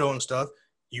shoujo and stuff,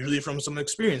 usually from some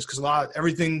experience. Because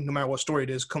everything, no matter what story it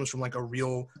is, comes from like a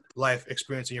real life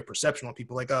experience and your perception on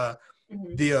people. Like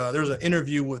there's an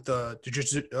interview with the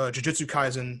Jujutsu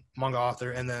Kaisen manga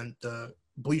author and then the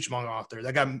Bleach manga author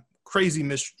that got crazy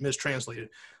mistranslated,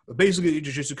 but basically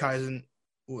Jujutsu Kaisen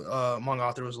manga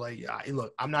author was like, yeah,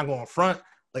 look, I'm not going front,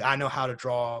 like I know how to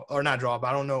draw, or not draw, but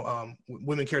I don't know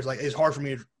women characters. Like, it's hard for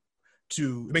me it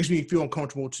makes me feel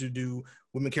uncomfortable to do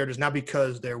women characters, not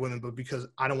because they're women, but because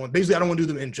I don't want to do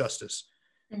them injustice.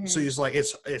 So he's like,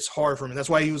 it's hard for him. That's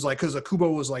why he was like, because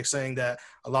Kubo was like saying that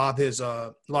a lot of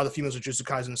the females of Jujutsu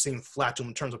Kaisen seem flat to him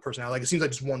in terms of personality. Like it seems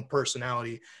like just one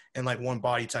personality and like one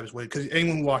body type is way. Because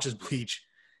anyone who watches Bleach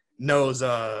knows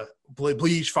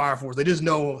Bleach, Fire Force. They just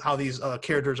know how these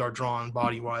characters are drawn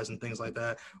body wise and things like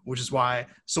that, which is why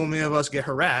so many of us get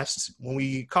harassed when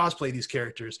we cosplay these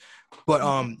characters. But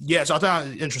yeah, so I thought it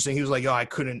was interesting. He was like, yo, I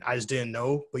just didn't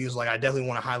know. But he was like, I definitely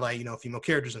want to highlight, you know, female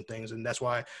characters and things. And that's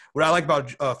why what I like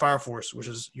about Fire Force, which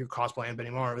is your cosplay and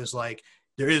Benimaru, is like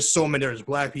there is so many, there's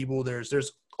black people, there's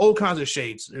all kinds of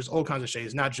shades. There's all kinds of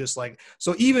shades, not just like,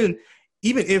 so even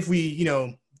if we, you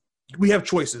know, we have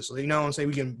choices, you know what I'm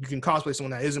saying? You can cosplay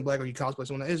someone that isn't black, or you cosplay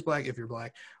someone that is black if you're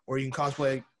black, or you can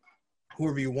cosplay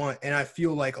whoever you want. And I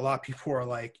feel like a lot of people are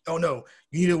like, oh no,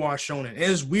 you need to watch shonen. And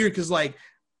it's weird because like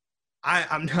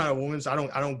I'm not a woman, so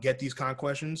I don't get these kind of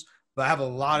questions, but I have a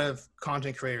lot of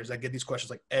content creators that get these questions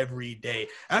like every day.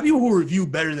 I have people who review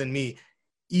better than me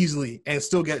easily and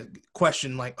still get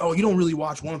questioned like, oh, you don't really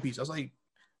watch One Piece. I was like,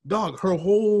 dog, her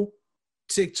whole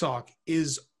TikTok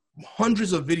is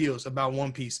hundreds of videos about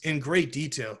One Piece in great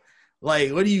detail.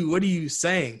 Like, what are you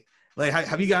saying? Like,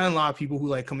 have you gotten a lot of people who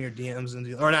like come in your DMs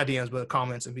or not DMs, but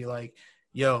comments and be like,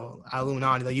 yo,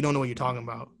 Illuminati, like you don't know what you're talking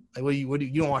about. Like, what do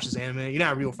you don't watch this anime? You're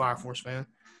not a real Fire Force fan.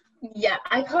 Yeah,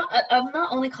 I'm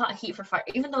not only caught heat for Fire,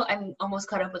 even though I'm almost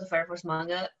caught up with the Fire Force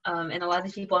manga. And a lot of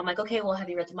these people, I'm like, okay, well, have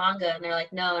you read the manga? And they're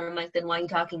like, no. And I'm like, then why are you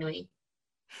talking to me?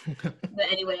 But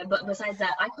anyway, but besides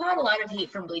that, I caught a lot of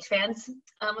heat from Bleach fans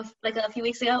like a few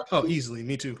weeks ago. Oh, easily.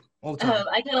 Me too. All the time.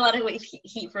 I got a lot of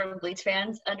heat from Bleach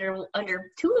fans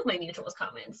under two of my mutuals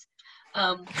comments.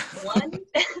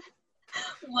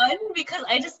 One because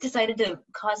I just decided to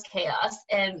cause chaos,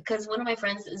 and because one of my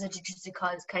friends is a Jujutsu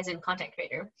Kaisen content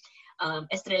creator.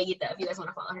 Estrellita, if you guys want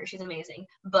to follow her, she's amazing.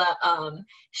 But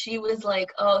she was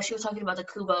like, she was talking about the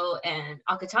Kubo and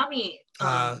Akutami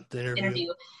the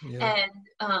interview. Yeah.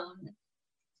 And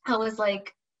I was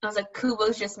like,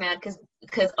 Kubo's just mad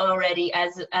because already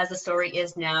as the story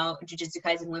is now, Jujutsu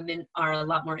Kaisen women are a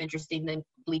lot more interesting than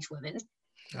Bleach women.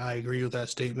 I agree with that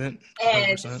statement.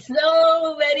 100%. And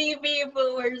so many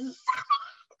people were sad.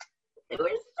 They were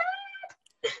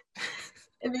sad.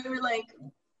 And they were like,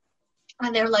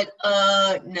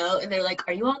 no. And they're like,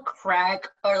 are you on crack?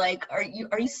 Or like, are you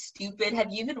stupid?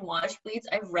 Have you even watched Bleach?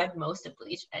 I've read most of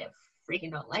Bleach. I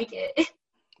freaking don't like it.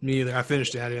 Me either. I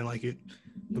finished it. I didn't like it.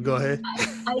 But go ahead.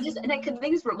 I think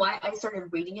why I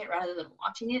started reading it rather than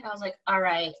watching it. I was like, all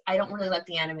right, I don't really like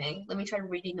the anime. Let me try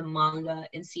reading the manga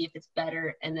and see if it's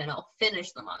better, and then I'll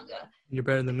finish the manga. You're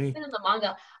better than me. Even in the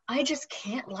manga, I just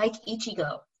can't like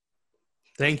Ichigo.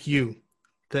 Thank you.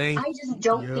 I just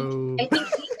don't think. I think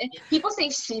people say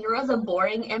Shinra's a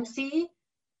boring MC,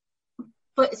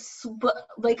 but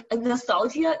like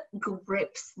nostalgia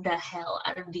grips the hell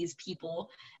out of these people,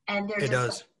 and they're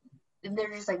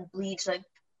just like Bleach, like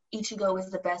Ichigo is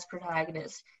the best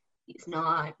protagonist. He's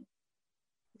not.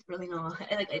 He's really not.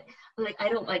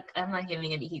 I'm not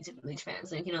giving any heat to Bleach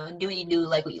fans. Like, you know, do what you do,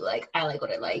 like what you like. I like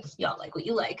what I like. Y'all like what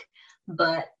you like.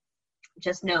 But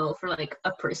just know, from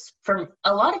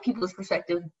a lot of people's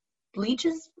perspective, Bleach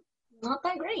is not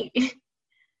that great.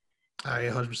 I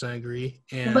 100% agree.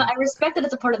 But I respect that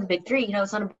it's a part of the big three. You know,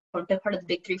 it's not a big part of the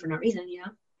big three for no reason, you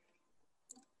know?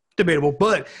 Debatable,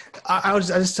 but I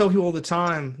just tell people all the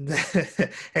time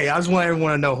that, hey, I just want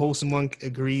everyone to know Wholesome Monk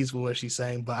agrees with what she's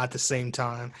saying, but at the same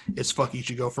time, it's fuck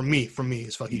Ichigo. For me,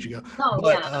 it's fuck Ichigo. Oh,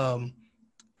 but,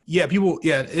 yeah. People,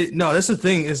 that's the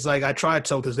thing is like, I try to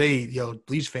tell, because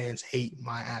Bleach fans hate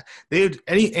my ass.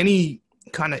 Any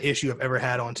kind of issue I've ever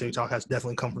had on TikTok has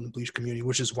definitely come from the Bleach community,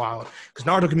 which is wild. Because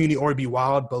Naruto community already be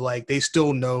wild, but like they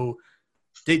still know,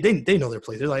 they know their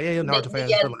place. They're like, hey, Naruto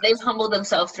fans. Yeah, they've humbled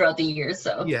themselves throughout the years,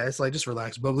 so yeah, it's like just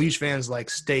relax. But Bleach fans like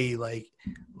stay like,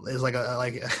 it's like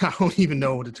I don't even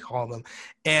know what to call them.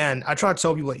 And I try to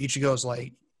tell people like Ichigo's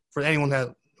like, for anyone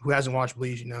who hasn't watched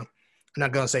Bleach, you know, I'm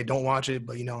not gonna say don't watch it,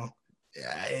 but you know,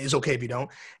 it's okay if you don't.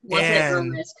 Watch it at your own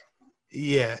risk.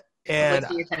 Yeah, and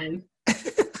your time.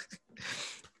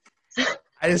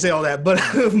 I didn't say all that, but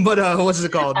what's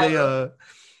it called? I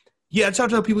try to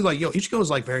tell people like, yo, Ichigo is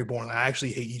like very boring. I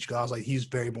actually hate Ichigo. I was like, he's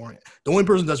very boring. The only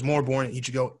person that's more boring than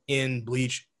Ichigo in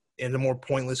Bleach and the more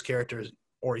pointless character is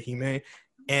Orihime.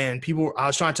 And I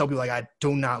was trying to tell people like I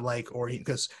do not like Orihime,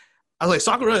 because I was like,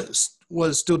 Sakura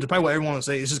was still, despite what everyone would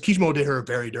say, it's just Kishimoto did her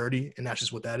very dirty, and that's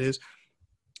just what that is.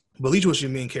 But Bleach was your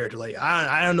main character. Like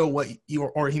I don't know what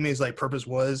Orihime's like purpose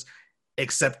was,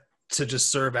 except to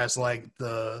just serve as like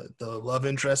the love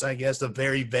interest, I guess, the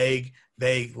very vague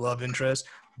love interest.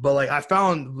 But like I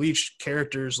found Bleach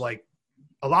characters, like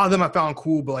a lot of them I found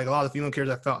cool, but like a lot of the female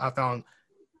characters I found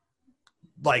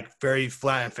like very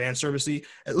flat and fan servicey,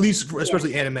 at least for,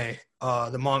 especially anime.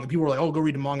 The manga, people were like, "Oh, go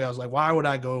read the manga." I was like, "Why would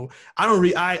I go?" I don't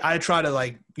read. I try to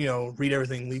like read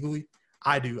everything legally.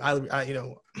 I do. I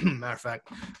matter of fact,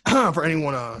 for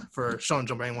anyone for Sean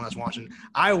Jump, anyone that's watching,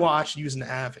 I watch using the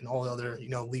app and all the other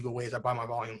legal ways I buy my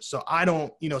volumes. So I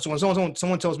don't so when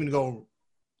someone tells me to go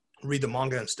read the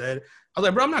manga instead, I was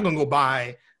like, bro, I'm not gonna go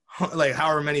buy like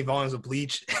however many volumes of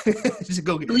Bleach. Just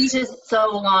go. Bleach is so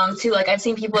long too. Like I've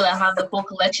seen people that have the full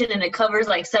collection and it covers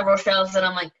like several shelves, and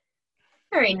I'm like,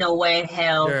 there ain't no way in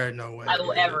hell There ain't no way I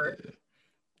will ever.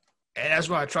 And that's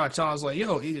why I tried to tell. I was like,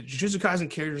 yo, Jujutsu Kaisen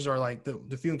characters are like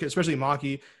the feeling, especially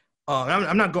Maki.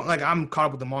 I'm not going like I'm caught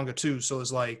up with the manga too, so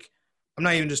it's like I'm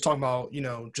not even just talking about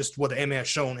just what the anime has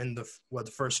shown in the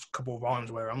first couple of volumes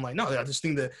or whatever. I'm like, no, I just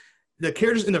think that the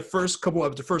characters in the first couple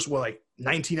of the first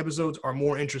 19 episodes are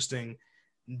more interesting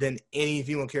than any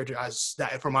female character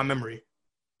that from my memory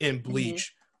in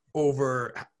Bleach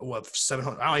over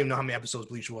 700. I don't even know how many episodes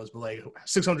Bleach was, but like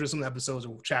 600 something episodes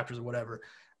or chapters or whatever.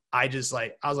 I was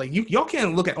like, y'all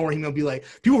can't look at Orihime and be like,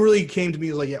 people really came to me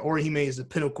and was like, yeah, Orihime is the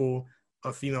pinnacle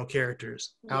of female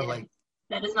characters. I was like,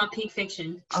 that is not peak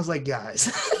fiction. I was like,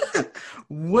 guys,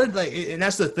 what and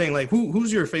that's the thing. Like,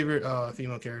 who's your favorite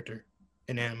female character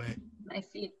in anime? My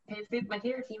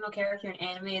favorite female character in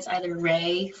anime is either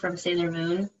Rei from Sailor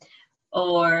Moon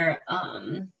or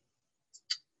I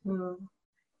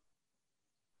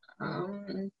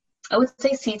would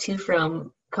say C2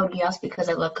 from Code Geass because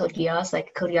I love Code Geass.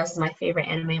 Like Code Geass is my favorite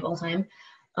anime of all time.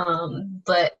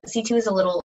 But C2 is a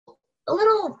little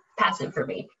passive for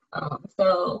me.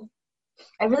 So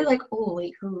I really like. Oh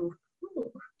wait, who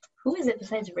is it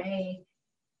besides Rei?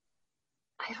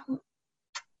 I don't.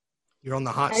 You're on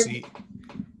the hot seat.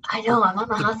 I know I'm on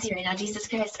the hot seat right now. Jesus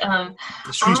Christ. The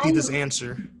streets need this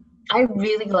answer. I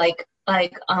really like they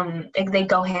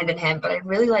go hand in hand, but I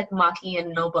really like Maki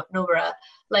and Nobara.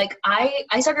 Like I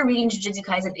started reading Jujutsu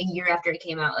Kaisen a year after it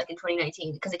came out, like in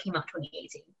 2019, because it came out in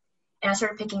 2018, and I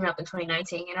started picking it up in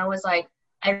 2019, and I was like,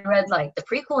 I read like the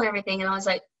prequel and everything, and I was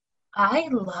like, I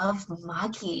love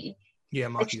Maki. Yeah,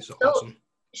 Maki's so awesome.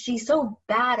 She's so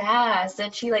badass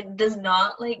that she like does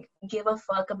not like give a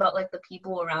fuck about like the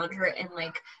people around her and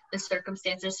like the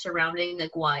circumstances surrounding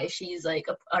like why she's like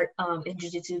in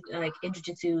jujutsu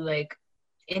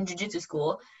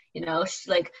school. She,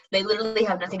 like they literally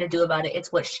have nothing to do about it.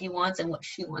 It's what she wants and what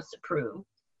she wants to prove.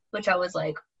 Which I was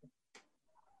like,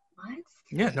 what?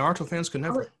 Yeah, Naruto fans could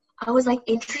never. I was like,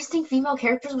 interesting female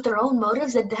characters with their own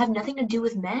motives that have nothing to do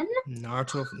with men.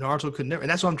 Naruto could never, and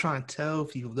that's what I'm trying to tell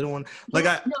people. They don't want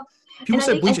people and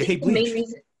said Bleach, I hate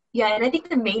Bleach. And I think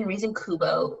the main reason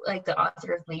Kubo, like the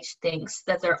author of Bleach, thinks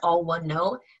that they're all one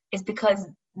note is because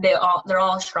they're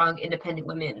all strong, independent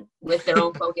women with their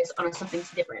own focus on something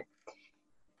different.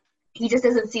 He just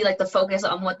doesn't see like the focus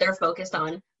on what they're focused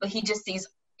on, but he just sees.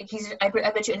 I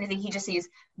bet you anything. He just sees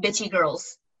bitchy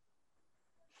girls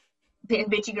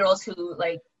who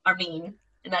like are mean,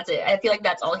 and that's it. I feel like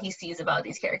that's all he sees about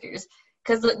these characters,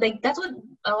 because like that's what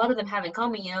a lot of them have in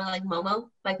common. Like Momo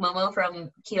from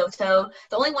Kyoto.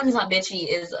 The only one who's not bitchy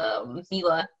is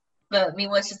Miwa, but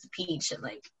Miwa's just a peach, and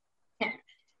like you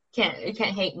can't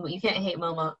hate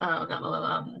Momo. Not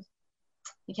Momo.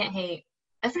 You can't hate.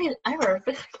 I forget.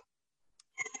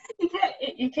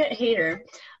 You can't hate her.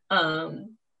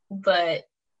 But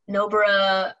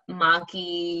Nobara,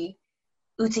 Maki,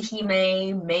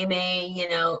 Utahime, Mei,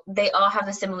 they all have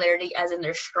the similarity as in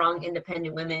they're strong,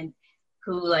 independent women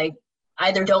who like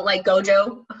either don't like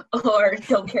Gojo or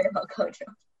don't care about Gojo.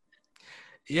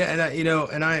 Yeah,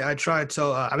 and I tried to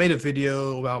tell. I made a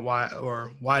video about why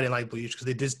I didn't like Bleach,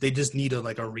 because they just need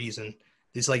a reason.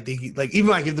 It's like even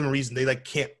when I give them a reason, they like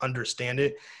can't understand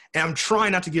it. And I'm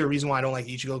trying not to give a reason why I don't like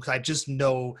Ichigo, because I just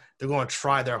know they're going to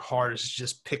try their hardest to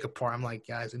just pick apart. I'm like,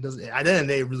 guys, it doesn't. At the end of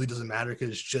the day, it really doesn't matter, because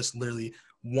it's just literally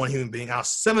one human being out of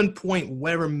 7 point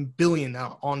whatever billion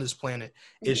out on this planet.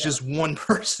 It's just one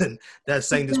person that's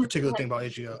saying this particular thing about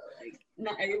Ichigo. Like,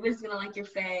 not everybody's gonna like your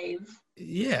fave.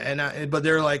 Yeah, but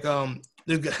they're like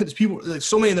there's people like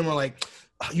so many of them are like,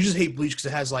 oh, you just hate Bleach because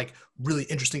it has like really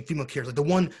interesting female characters. Like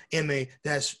the one anime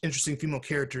that has interesting female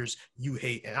characters you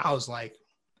hate. And I was like,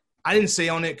 I didn't say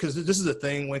on it, because this is the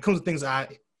thing. When it comes to things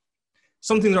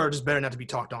some things are just better not to be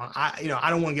talked on. I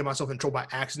don't want to get myself in trouble by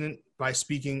accident by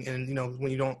speaking, and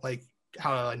when you don't like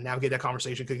how to navigate that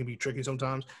conversation, because it can be tricky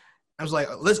sometimes. I was like,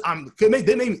 it was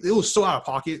so out of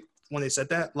pocket when they said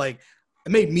that. Like,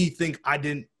 it made me think I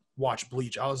didn't watch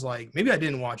Bleach. I was like, maybe I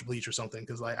didn't watch Bleach or something,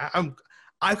 because like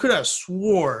I could have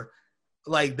swore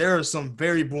like there are some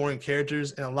very boring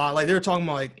characters, and a lot like they were talking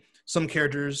about like some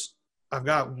characters. I've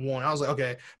got one. I was like,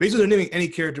 okay, basically they're naming any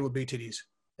character with big titties.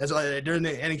 That's like they're in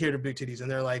any character big titties, and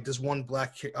they're like this one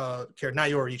black character, not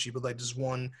Yoriichi, but like this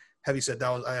one heavyset that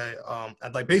was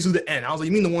at like basically the end. I was like,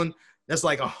 you mean the one that's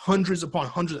like hundreds upon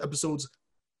hundreds of episodes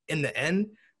in the end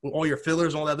with all your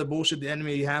fillers and all that other bullshit the anime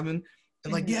you having?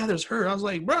 And like, yeah, there's her. I was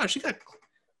like, bro,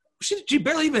 she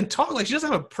barely even talk. Like she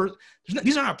doesn't have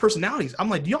these are not personalities.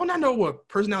 I'm like, do y'all not know what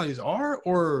personalities are?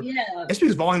 Or it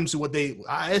speaks volumes to what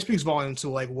it speaks volumes to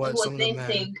like what some they of them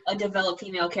think a developed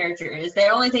female character is.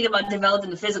 They're only thinking about developed in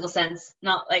the physical sense,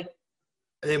 not like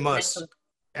they must.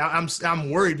 I'm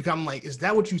worried because I'm like, is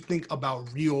that what you think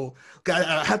about real?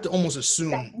 I have to almost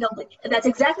assume. That's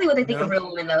exactly what they think of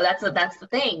real women, though. That's the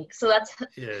thing. So that's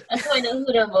how I know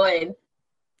who to avoid.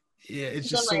 Yeah, it's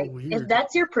just so weird. If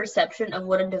that's your perception of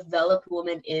what a developed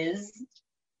woman is,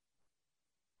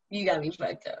 you gotta be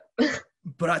fucked up.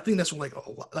 But I think that's what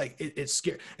it's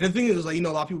scary. And the thing is, like, you know,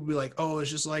 a lot of people be like, oh,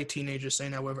 it's just like teenagers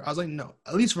saying that, whatever. I was like, no.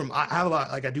 At least I have a lot,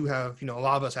 like I do have, you know, a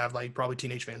lot of us have like probably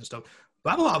teenage fans and stuff.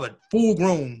 But I have a lot of full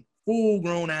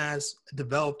grown ass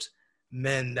developed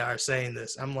men that are saying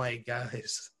this. I'm like,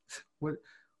 guys,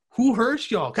 who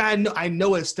hurts y'all? I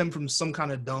know it stemmed from some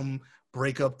kind of dumb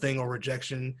breakup thing or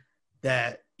rejection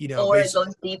that, you know, or it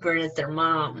goes deeper and it's their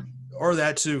mom. Or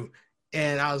that too.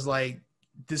 And I was like,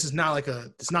 this is not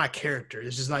it's not a character.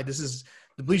 It's just like, this is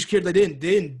the Bleach character. They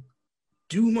didn't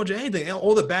do much of anything.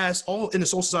 All the best, all in the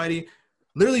Soul Society.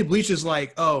 Literally, Bleach is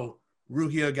like, oh,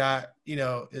 Rukia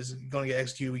is going to get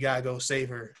executed. We got to go save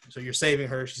her. So you're saving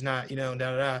her. She's not, you know,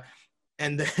 da-da-da.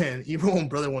 And then even when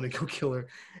brother wanted to go kill her.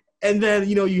 And then,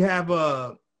 you know, you have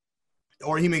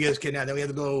Orihime gets kidnapped. Then we have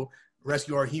to go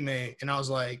rescue Orihime. And I was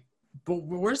like, but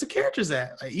where's the characters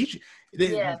at? Like you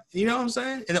know what I'm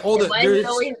saying? And all why is it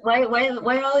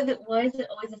always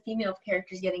a female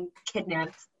characters getting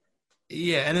kidnapped?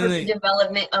 Yeah, and then the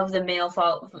development of the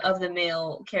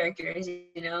male characters,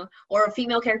 you know, or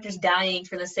female characters dying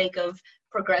for the sake of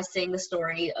progressing the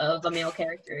story of a male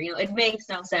character. You know, it makes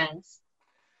no sense.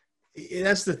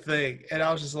 That's the thing, and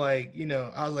I was just like, you know,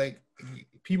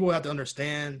 people have to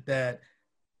understand that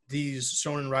these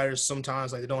shonen writers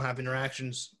sometimes like they don't have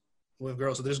interactions with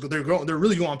girls, so they're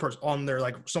really going on their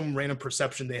like some random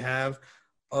perception they have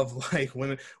of like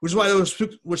women, which is why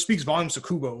which speaks volumes to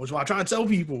Kubo, which is why I try to tell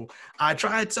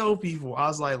people. I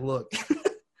was like, look,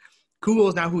 Kubo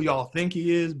is not who y'all think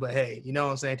he is, but hey, you know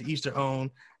what I'm saying? To each their own.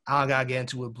 I don't gotta get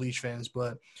into it, Bleach fans,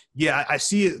 but yeah, I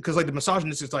see it because like the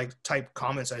misogynistic like type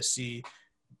comments I see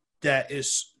that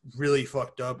is really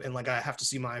fucked up, and like I have to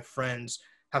see my friends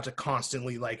have to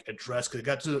constantly like address because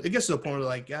it gets to the point where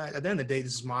like, yeah, at the end of the day,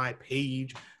 this is my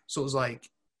page, so it's like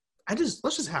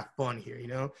let's just have fun here, you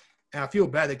know. And I feel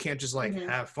bad they can't just like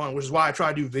have fun, which is why I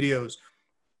try to do videos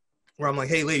where I'm like,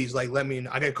 hey ladies, like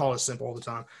I get called a simp all the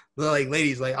time, but like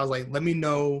ladies, like I was like, let me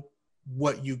know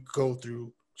what you go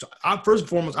through. So first and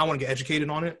foremost, I want to get educated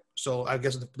on it. So I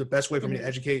guess the best way for me to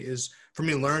educate is for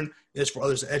me to learn is for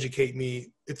others to educate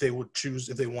me if they would choose,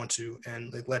 if they want to,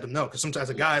 and like let them know. Because sometimes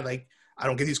a guy, like I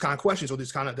don't get these kind of questions or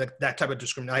these kind of that type of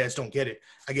discrimination. I just don't get it.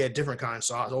 I get a different kind.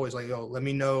 So I was always like, yo, let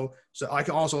me know. So I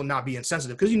can also not be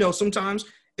insensitive. Because, you know, sometimes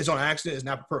it's on accident. It's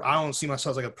not. I don't see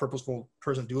myself as like a purposeful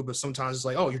person to do it, but sometimes it's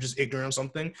like, oh, you're just ignorant of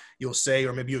something. You'll say,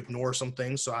 or maybe you ignore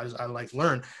something. So I like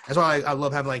learn. That's why I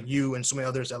love having like you and so many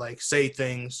others that like say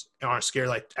things and aren't scared,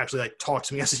 like actually like talk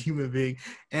to me as a human being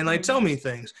and like tell me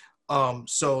things.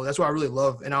 So that's what I really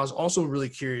love. And I was also really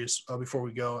curious before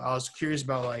we go. I was curious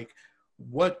about like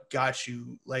what got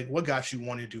you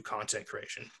wanting to do content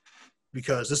creation,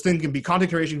 because this thing can be content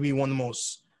creation can be one of the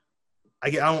most. I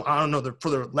don't know,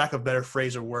 for the lack of better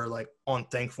phrase or word, like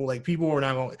unthankful. Like people are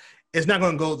not going. It's not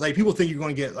going to go. Like people think you're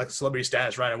going to get like celebrity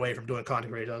status right away from doing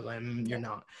content creation. I was like, you're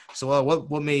not. So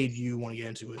what made you want to get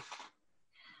into it?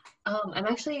 I'm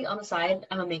actually on the side.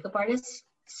 I'm a makeup artist,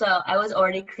 so I was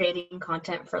already creating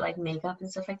content for like makeup and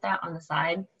stuff like that on the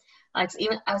side. Like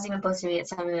I was even posting it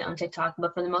some of it on TikTok,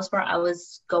 but for the most part, I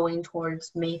was going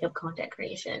towards makeup content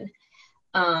creation.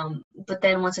 But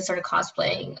then once I started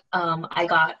cosplaying, I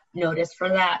got noticed for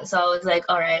that. So I was like,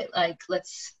 all right, like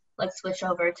let's switch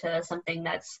over to something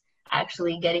that's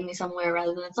actually getting me somewhere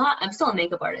rather than it's not. I'm still a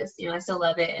makeup artist, you know, I still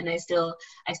love it and I still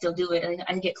do it.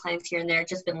 I get clients here and there,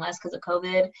 just been less because of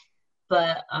COVID.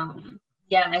 But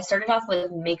yeah, I started off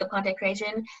with makeup content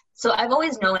creation. So I've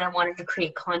always known I wanted to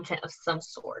create content of some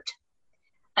sort.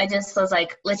 I just was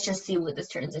like, let's just see what this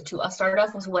turns into. I'll start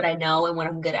off with what I know and what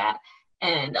I'm good at.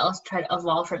 And I'll try to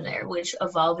evolve from there, which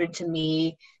evolved into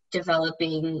me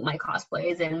developing my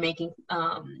cosplays and making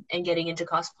and getting into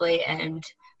cosplay and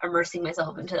immersing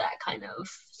myself into that kind of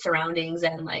surroundings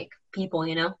and like people,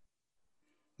 you know.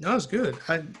 No, that's good.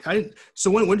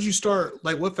 So when did you start?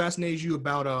 Like, what fascinated you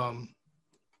about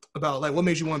about like what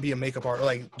made you want to be a makeup artist,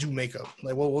 like do makeup?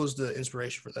 Like what was the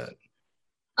inspiration for that?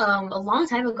 A long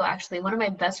time ago, actually, one of my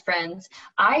best friends,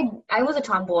 I was a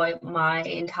tomboy my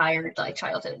entire like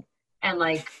childhood and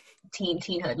like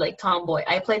teenhood, like tomboy.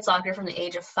 I played soccer from the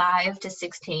age of 5 to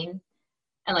 16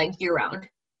 and like year round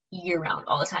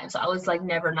all the time. So I was like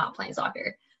never not playing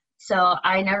soccer. So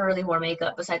I never really wore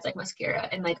makeup besides like mascara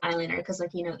and like eyeliner because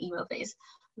like emo face.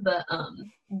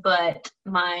 But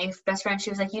my best friend,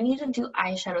 she was like, you need to do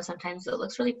eyeshadow sometimes. It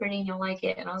looks really pretty and you'll like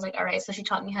it. And I was like, all right. So she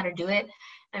taught me how to do it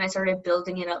and I started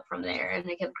building it up from there and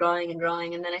it kept growing and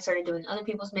growing. And then I started doing other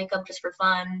people's makeup just for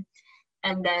fun.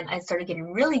 And then I started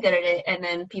getting really good at it. And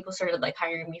then people started like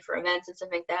hiring me for events and stuff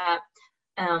like that.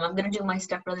 I'm gonna do my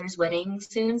stepbrother's wedding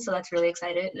soon, so that's really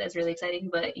excited. That's really exciting.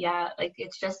 But yeah, like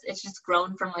it's just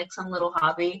grown from like some little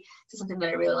hobby to something that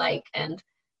I really like, and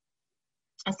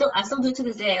I still do to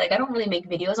this day. Like I don't really make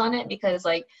videos on it because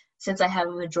like since I have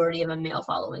a majority of a male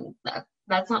following,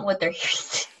 that's not what they're here to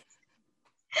see.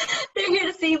 They're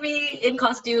here to see me in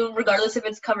costume, regardless if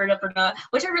it's covered up or not,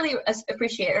 which I really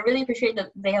appreciate. I really appreciate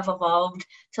that they have evolved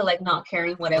to like not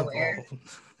caring what I wear.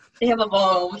 They have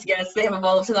evolved, yes, they have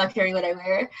evolved to not caring what I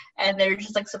wear, and they're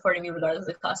just like supporting me regardless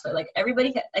of cosplay. Like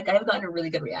everybody, like I've gotten a really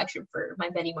good reaction for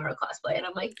my Benny Morrow cosplay, and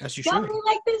I'm like, y'all really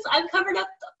like this? I'm covered up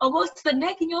almost to the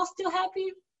neck, and y'all still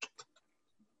happy?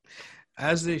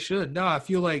 As they should. No, I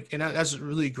feel like, and that's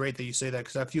really great that you say that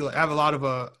because I feel like I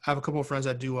have a couple of friends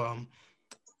that do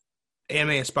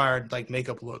anime inspired like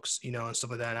makeup looks, and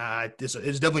stuff like that. And it's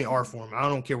definitely an art form. I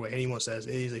don't care what anyone says.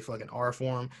 It is a fucking art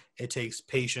form. It takes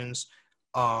patience.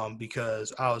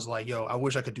 Because I was like, yo, I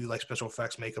wish I could do like special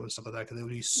effects makeup and stuff like that because it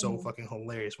would be so fucking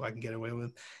hilarious what I can get away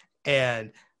with.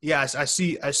 And yeah, I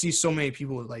see so many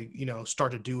people like,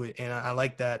 start to do it. And I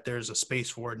like that there's a space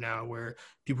for it now where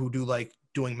people who do like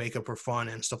doing makeup for fun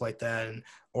and stuff like that, and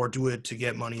or do it to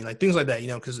get money, like things like that,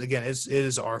 because again, it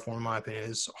is an art form in my opinion.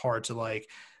 It's hard to like,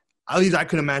 at least I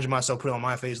couldn't imagine myself putting on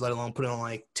my face, let alone putting on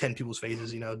like 10 people's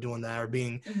faces, doing that or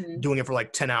doing it for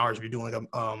like 10 hours if you're doing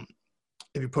like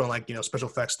if you put on like, special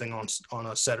effects thing on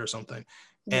a set or something.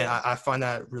 And I find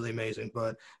that really amazing.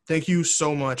 But thank you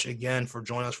so much again for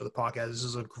joining us for the podcast. This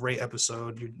is a great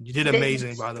episode. You did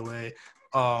amazing, by the way.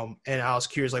 And I was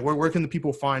curious, like, where can the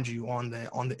people find you on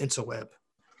the interweb?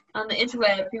 On the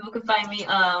interweb, people can find me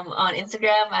on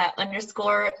Instagram at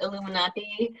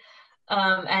 _Illuminati.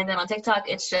 And then on TikTok,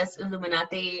 it's just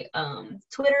Illuminati.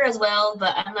 Twitter as well,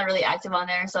 but I'm not really active on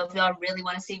there. So if y'all really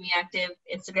want to see me active,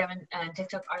 Instagram and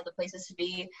TikTok are the places to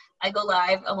be. I go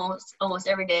live almost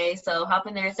every day. So hop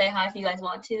in there and say hi if you guys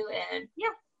want to. And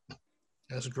yeah.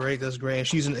 That's great. And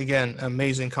she's again,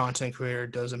 amazing content creator,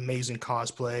 does amazing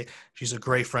cosplay. She's a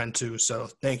great friend too. So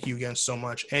thank you again so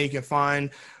much. And you can find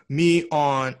me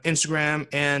on Instagram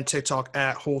and TikTok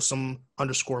at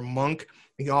wholesome_monk.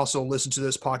 You can also listen to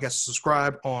this podcast,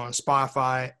 subscribe on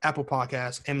Spotify, Apple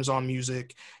Podcasts, Amazon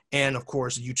Music, and of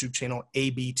course, the YouTube channel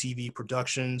ABTV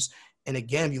Productions. And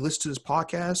again, if you listen to this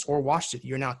podcast or watched it,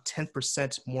 you're now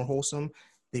 10% more wholesome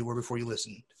than you were before you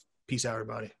listened. Peace out,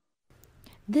 everybody.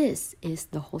 This is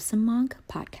the Wholesome Monk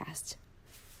Podcast.